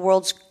think, the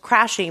world's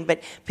crashing,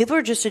 but people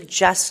are just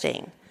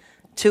adjusting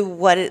to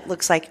what it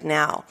looks like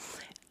now.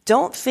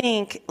 Don't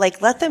think,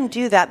 let them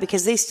do that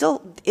because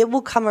it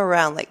will come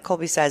around. Like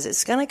Colby says,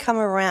 it's going to come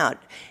around.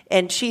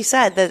 And she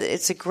said that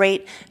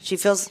she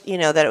feels,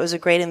 that it was a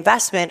great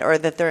investment or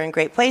that they're in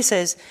great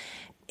places.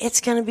 It's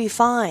going to be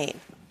fine.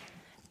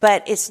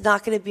 But it's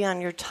not going to be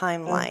on your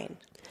timeline.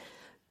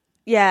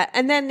 Yeah.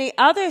 And then the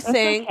other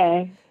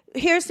thing,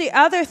 here's the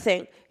other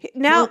thing.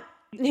 Now,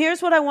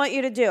 here's what I want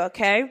you to do,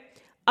 okay?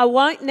 All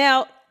right,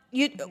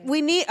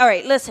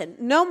 listen,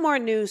 no more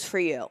news for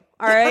you.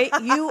 All right,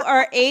 you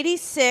are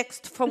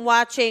 86th from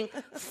watching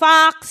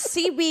Fox,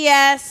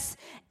 CBS,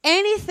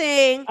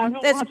 anything. I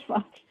don't watch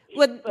Fox.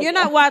 You're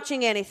not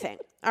watching anything.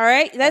 All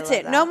right, that's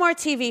it. No more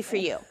TV for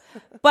you.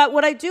 But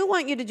what I do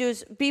want you to do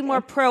is be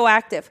more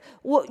proactive.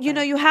 Well,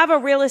 you have a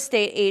real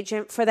estate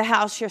agent for the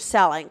house you're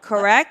selling,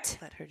 correct?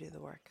 Let her do the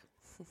work.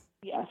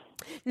 Yes.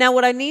 Now,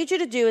 what I need you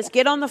to do is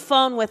get on the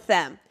phone with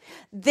them.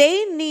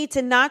 They need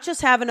to not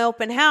just have an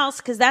open house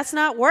because that's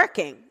not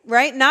working,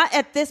 right? Not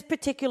at this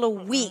particular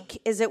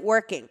week is it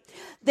working.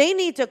 They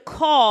need to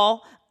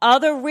call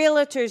other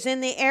realtors in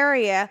the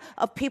area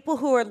of people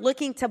who are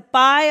looking to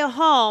buy a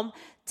home,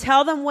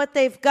 tell them what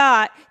they've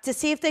got to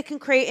see if they can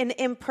create an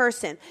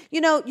in-person.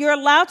 You're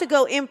allowed to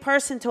go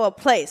in-person to a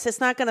place. It's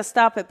not going to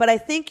stop it. But I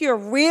think your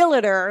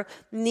realtor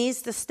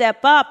needs to step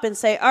up and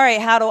say, all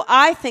right, how do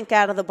I think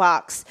out of the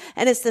box?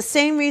 And it's the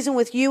same reason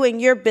with you and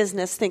your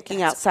business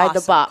thinking outside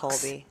the box.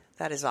 Colby.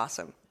 That is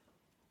awesome.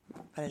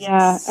 That is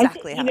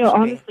exactly how it should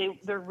honestly, be.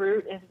 The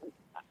root is,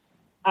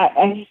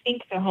 I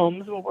think the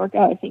homes will work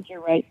out. I think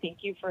you're right.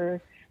 Thank you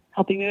for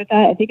helping me with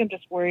that. I think I'm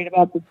just worried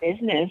about the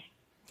business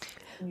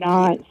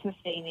not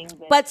sustaining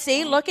this. But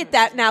see, look at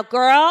that. Now,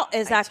 girl,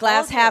 is that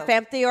glass half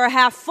empty or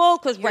half full?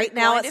 Because right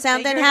now it's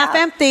sounding half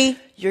empty.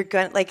 You're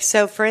going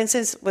so for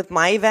instance, with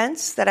my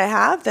events that I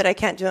have that I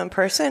can't do in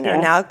person are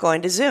now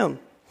going to Zoom.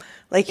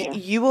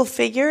 You will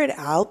figure it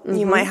out. Mm-hmm.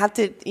 You might have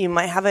to,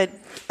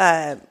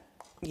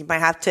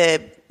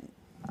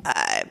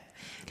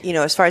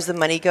 as far as the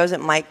money goes, it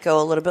might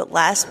go a little bit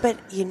less, but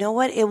you know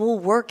what? It will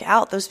work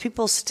out. Those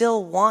people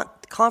still want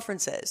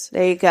conferences.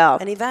 There you go.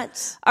 And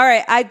events. All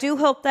right. I do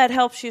hope that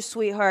helps you,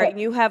 sweetheart.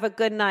 And you have a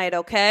good night,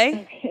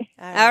 okay?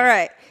 All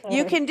right.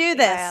 You can do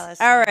this.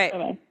 Bye, all right.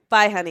 Bye.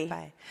 Bye, honey.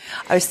 Bye.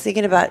 I was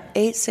thinking about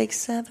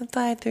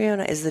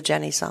 8675309 is the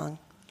Jenny song.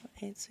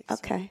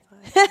 Okay.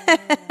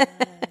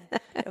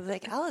 I was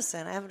like,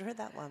 Allison, I haven't heard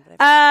that one. But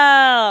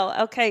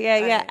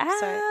okay, yeah.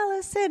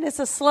 Allison, it's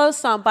a slow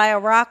song by a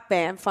rock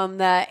band from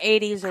the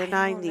 80s or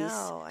 90s.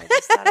 No, I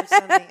just thought of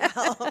something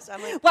else.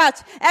 I'm like, watch,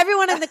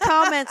 everyone in the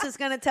comments is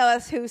going to tell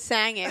us who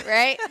sang it,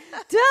 right?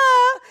 Duh.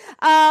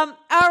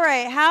 All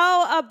right,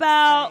 how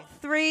about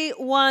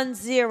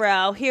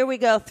 310? Here we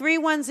go.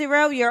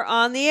 310, you're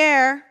on the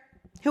air.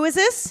 Who is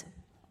this?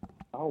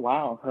 Oh,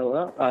 wow.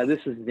 Hello. This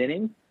is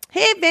Vinny.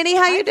 Hey, Vinny.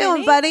 How you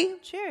doing, buddy?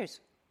 Cheers.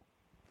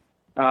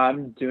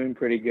 I'm doing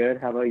pretty good.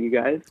 How about you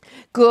guys?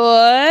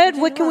 Good.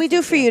 What can we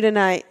do for you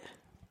tonight?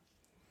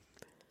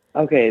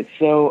 Okay,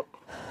 so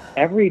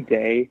every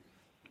day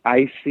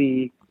I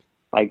see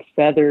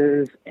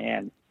feathers,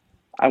 and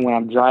when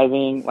I'm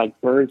driving,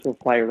 birds will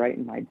fly right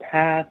in my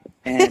path,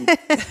 and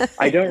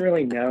I don't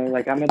really know.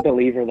 I'm a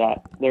believer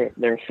that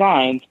they're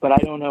signs, but I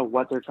don't know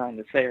what they're trying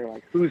to say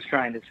or who's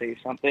trying to say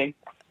something.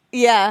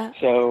 Yeah.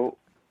 So,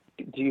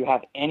 do you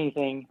have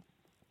anything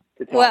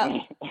to tell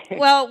me?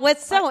 Well,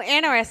 what's so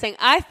interesting,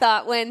 I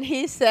thought when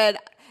he said,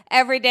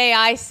 every day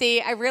I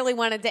see, I really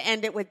wanted to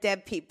end it with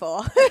dead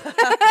people.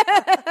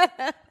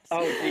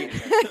 Oh, geez.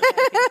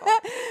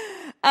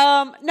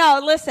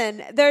 No,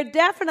 listen, they're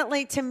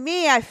definitely, to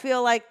me, I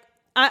feel like,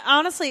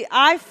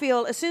 I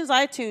feel, as soon as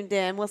I tuned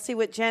in, we'll see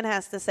what Jen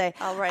has to say.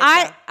 All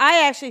right.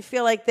 I actually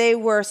feel like they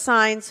were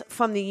signs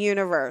from the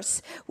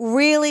universe,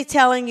 really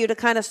telling you to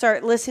kind of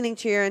start listening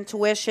to your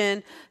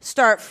intuition,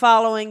 start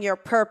following your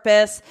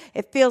purpose.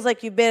 It feels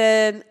like you've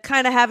been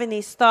kind of having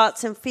these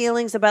thoughts and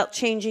feelings about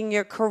changing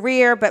your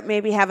career, but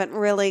maybe haven't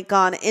really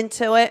gone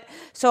into it.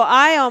 So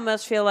I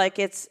almost feel like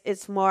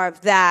it's more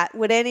of that.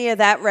 Would any of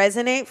that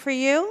resonate for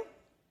you?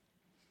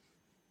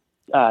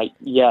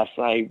 Yes,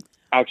 I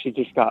actually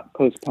just got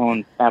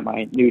postponed at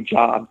my new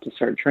job to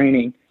start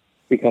training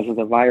because of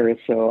the virus.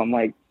 So I'm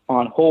like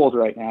on hold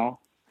right now.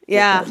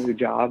 Yeah. New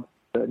job,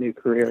 the new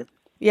career.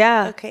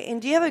 Yeah. Okay.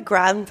 And do you have a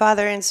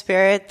grandfather in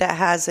spirit that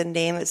has a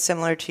name that's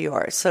similar to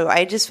yours? So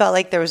I just felt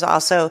like there was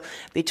also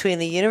between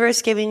the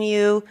universe giving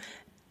you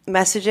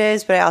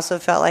messages, but I also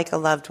felt like a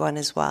loved one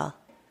as well.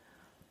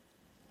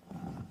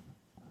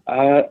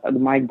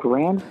 My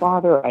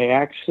grandfather, I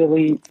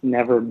actually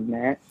never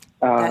met.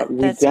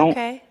 We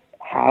don't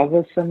have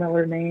a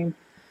similar name.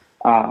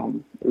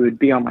 It would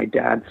be on my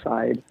dad's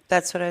side.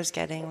 That's what I was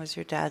getting, was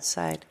your dad's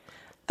side.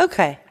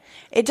 Okay.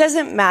 It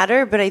doesn't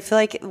matter, but I feel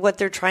like what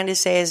they're trying to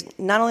say is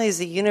not only is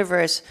the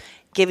universe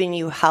giving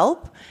you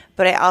help,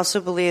 but I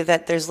also believe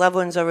that there's loved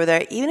ones over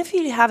there. Even if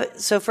you haven't,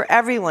 so for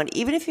everyone,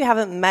 even if you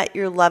haven't met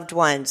your loved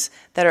ones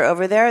that are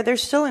over there, they're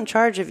still in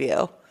charge of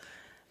you.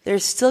 They're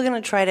still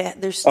going to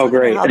they're still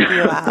going to help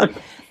you out.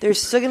 They're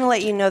still going to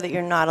let you know that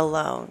you're not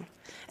alone.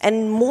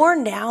 And more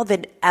now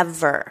than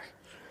ever.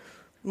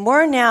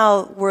 More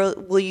now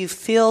will you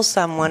feel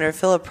someone or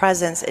feel a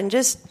presence and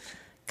just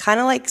kind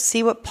of like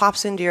see what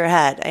pops into your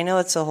head. I know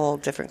it's a whole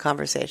different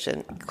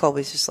conversation.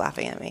 Colby's just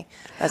laughing at me.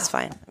 That's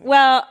fine.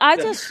 Well, I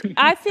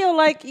feel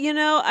like,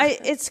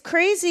 it's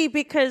crazy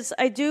because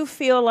I do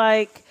feel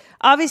like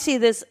obviously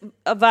this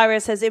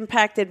virus has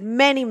impacted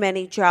many,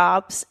 many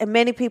jobs and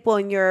many people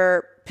in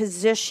your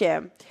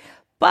position.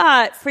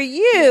 But for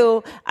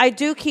you, I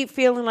do keep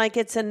feeling like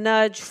it's a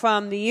nudge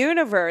from the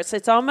universe.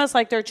 It's almost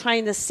like they're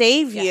trying to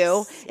save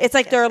you. It's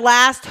like their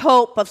last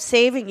hope of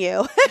saving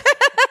you.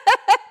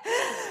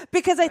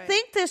 Because I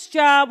think this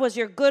job was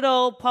your good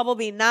old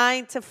probably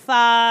 9 to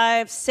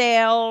 5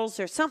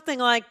 sales or something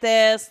like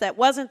this that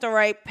wasn't the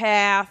right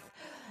path.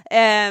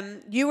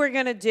 And you were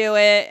going to do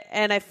it.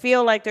 And I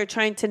feel like they're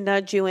trying to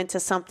nudge you into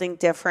something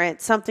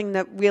different, something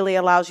that really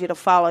allows you to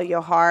follow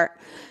your heart.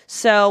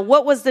 So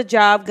what was the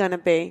job going to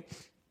be?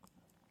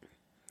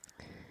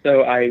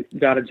 So I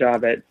got a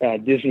job at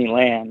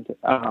Disneyland,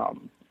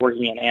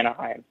 working in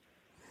Anaheim.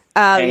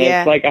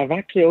 It's like I've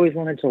actually always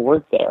wanted to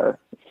work there.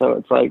 So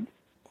it's like,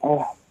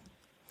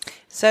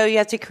 So you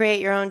have to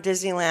create your own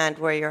Disneyland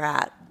where you're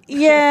at.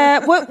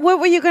 Yeah. What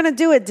were you going to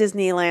do at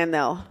Disneyland,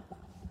 though?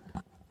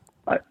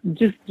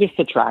 Just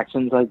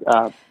attractions, like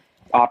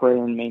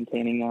operating and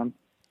maintaining them.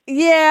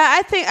 Yeah,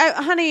 I think,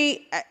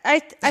 honey,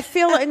 I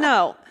feel like,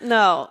 no.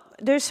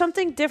 There's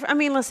something different. I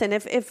mean, listen,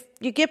 if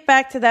you get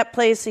back to that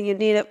place and you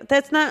need it,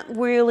 that's not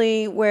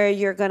really where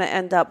you're going to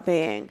end up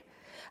being.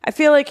 I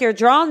feel like you're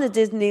drawn to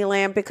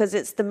Disneyland because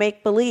it's the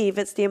make-believe,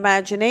 it's the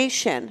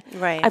imagination.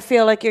 Right. I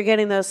feel like you're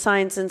getting those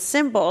signs and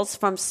symbols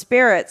from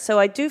spirit. So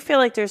I do feel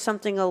like there's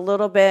something a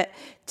little bit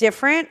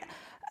different.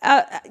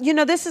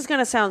 This is going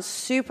to sound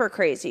super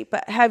crazy,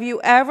 but have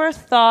you ever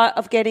thought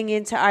of getting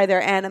into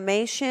either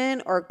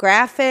animation or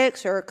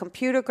graphics or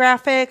computer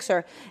graphics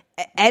or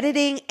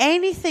editing,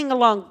 anything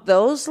along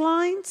those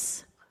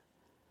lines?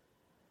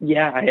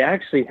 Yeah, I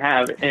actually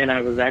have, and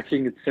I was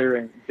actually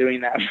considering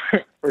doing that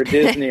for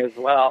Disney as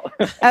well.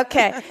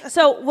 Okay,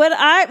 so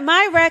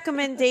my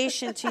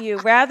recommendation to you,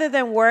 rather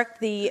than work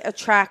the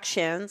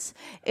attractions,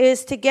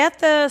 is to get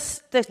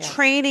the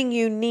training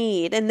you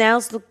need, and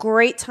now's the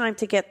great time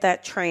to get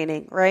that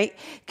training, right?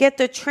 Get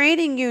the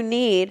training you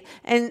need,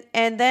 and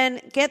then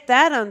get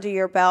that under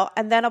your belt,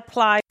 and then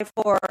apply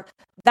for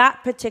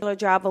that particular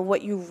job of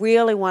what you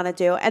really want to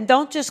do, and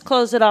don't just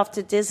close it off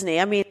to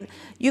Disney. I mean,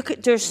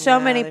 there's so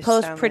many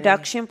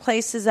post-production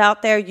places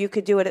out there. You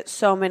could do it at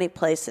so many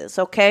places.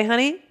 Okay,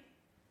 honey?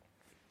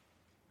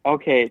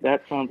 Okay,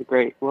 that sounds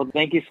great. Well,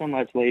 thank you so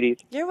much, ladies.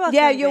 You're welcome.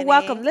 Yeah, you're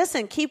welcome.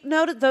 Listen, keep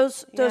note of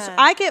those. Yeah.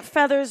 I get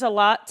feathers a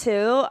lot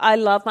too. I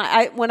love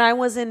when I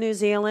was in New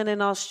Zealand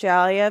and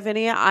Australia,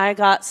 Vinny, I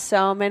got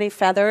so many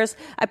feathers.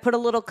 I put a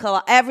little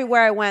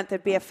everywhere I went.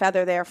 There'd be a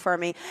feather there for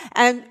me,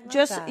 and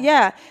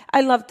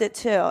I loved it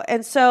too.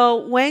 And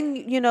so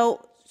when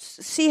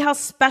see how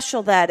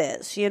special that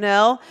is,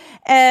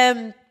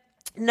 and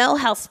know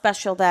how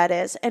special that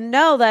is, and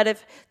know that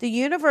if the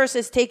universe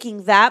is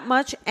taking that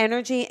much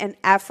energy and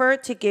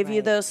effort to give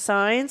you those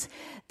signs,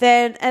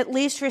 then at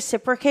least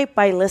reciprocate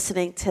by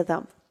listening to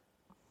them.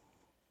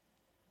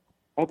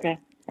 Okay.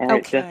 All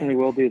right. Okay. Definitely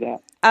will do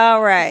that.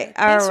 All right.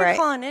 Thanks for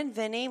calling in,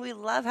 Vinny. We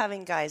love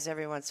having guys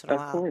every once in a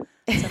while. Of course.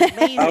 It's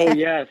amazing. Oh,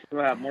 yes.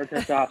 Wow, more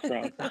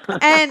testosterone.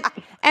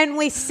 and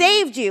we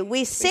saved you.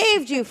 We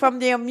saved you from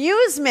the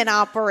amusement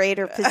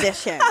operator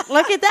position.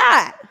 Look at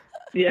that.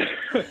 Yeah.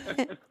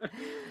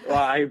 Well,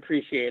 I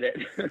appreciate it.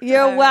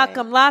 You're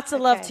welcome. Lots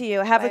of love to you.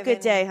 Have a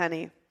good day,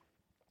 honey.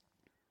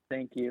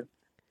 Thank you.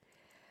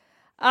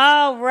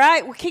 All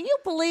right. Well, can you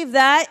believe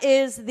that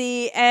is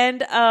the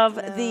end of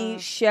the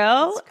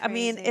show? I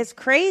mean, it's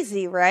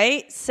crazy,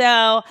 right?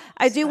 So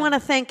I do want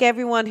to thank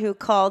everyone who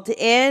called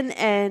in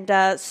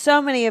and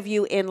so many of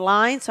you in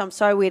line. So I'm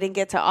sorry we didn't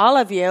get to all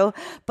of you,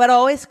 but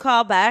always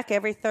call back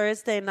every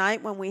Thursday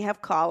night when we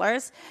have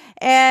callers.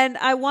 And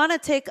I want to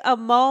take a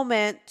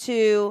moment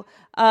to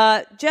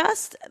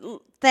just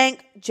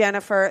thank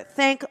Jennifer.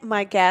 Thank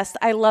my guest.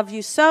 I love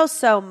you so,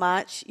 so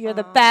much. You're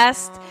the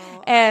best.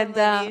 And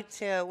I love you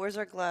too. Where's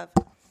our glove?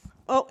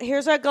 Oh,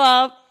 here's our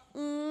glove.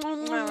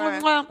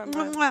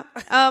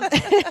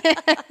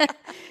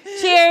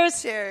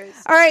 Cheers. Cheers.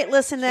 All right,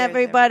 listen,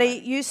 everybody.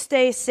 Everyone. You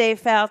stay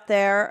safe out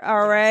there,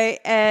 all right?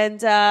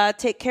 And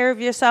take care of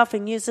yourself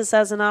and use this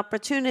as an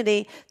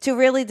opportunity to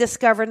really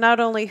discover not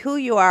only who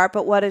you are,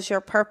 but what is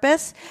your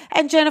purpose.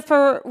 And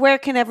Jennifer, where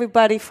can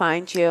everybody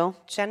find you?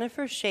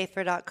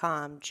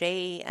 JenniferSchaeffer.com.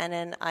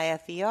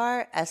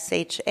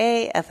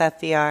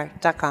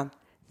 JenniferSchaeffer.com.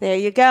 There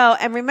you go.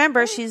 And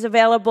remember, she's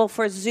available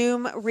for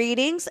Zoom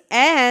readings.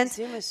 And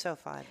Zoom is so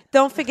fun.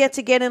 Don't forget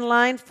to get in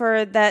line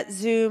for that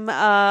Zoom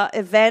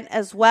event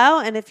as well.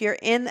 And if you're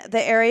in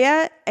the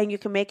area and you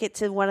can make it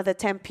to one of the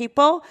 10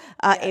 people,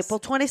 April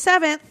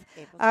 27th.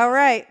 All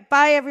right.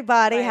 Bye,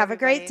 everybody. Have a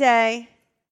great day.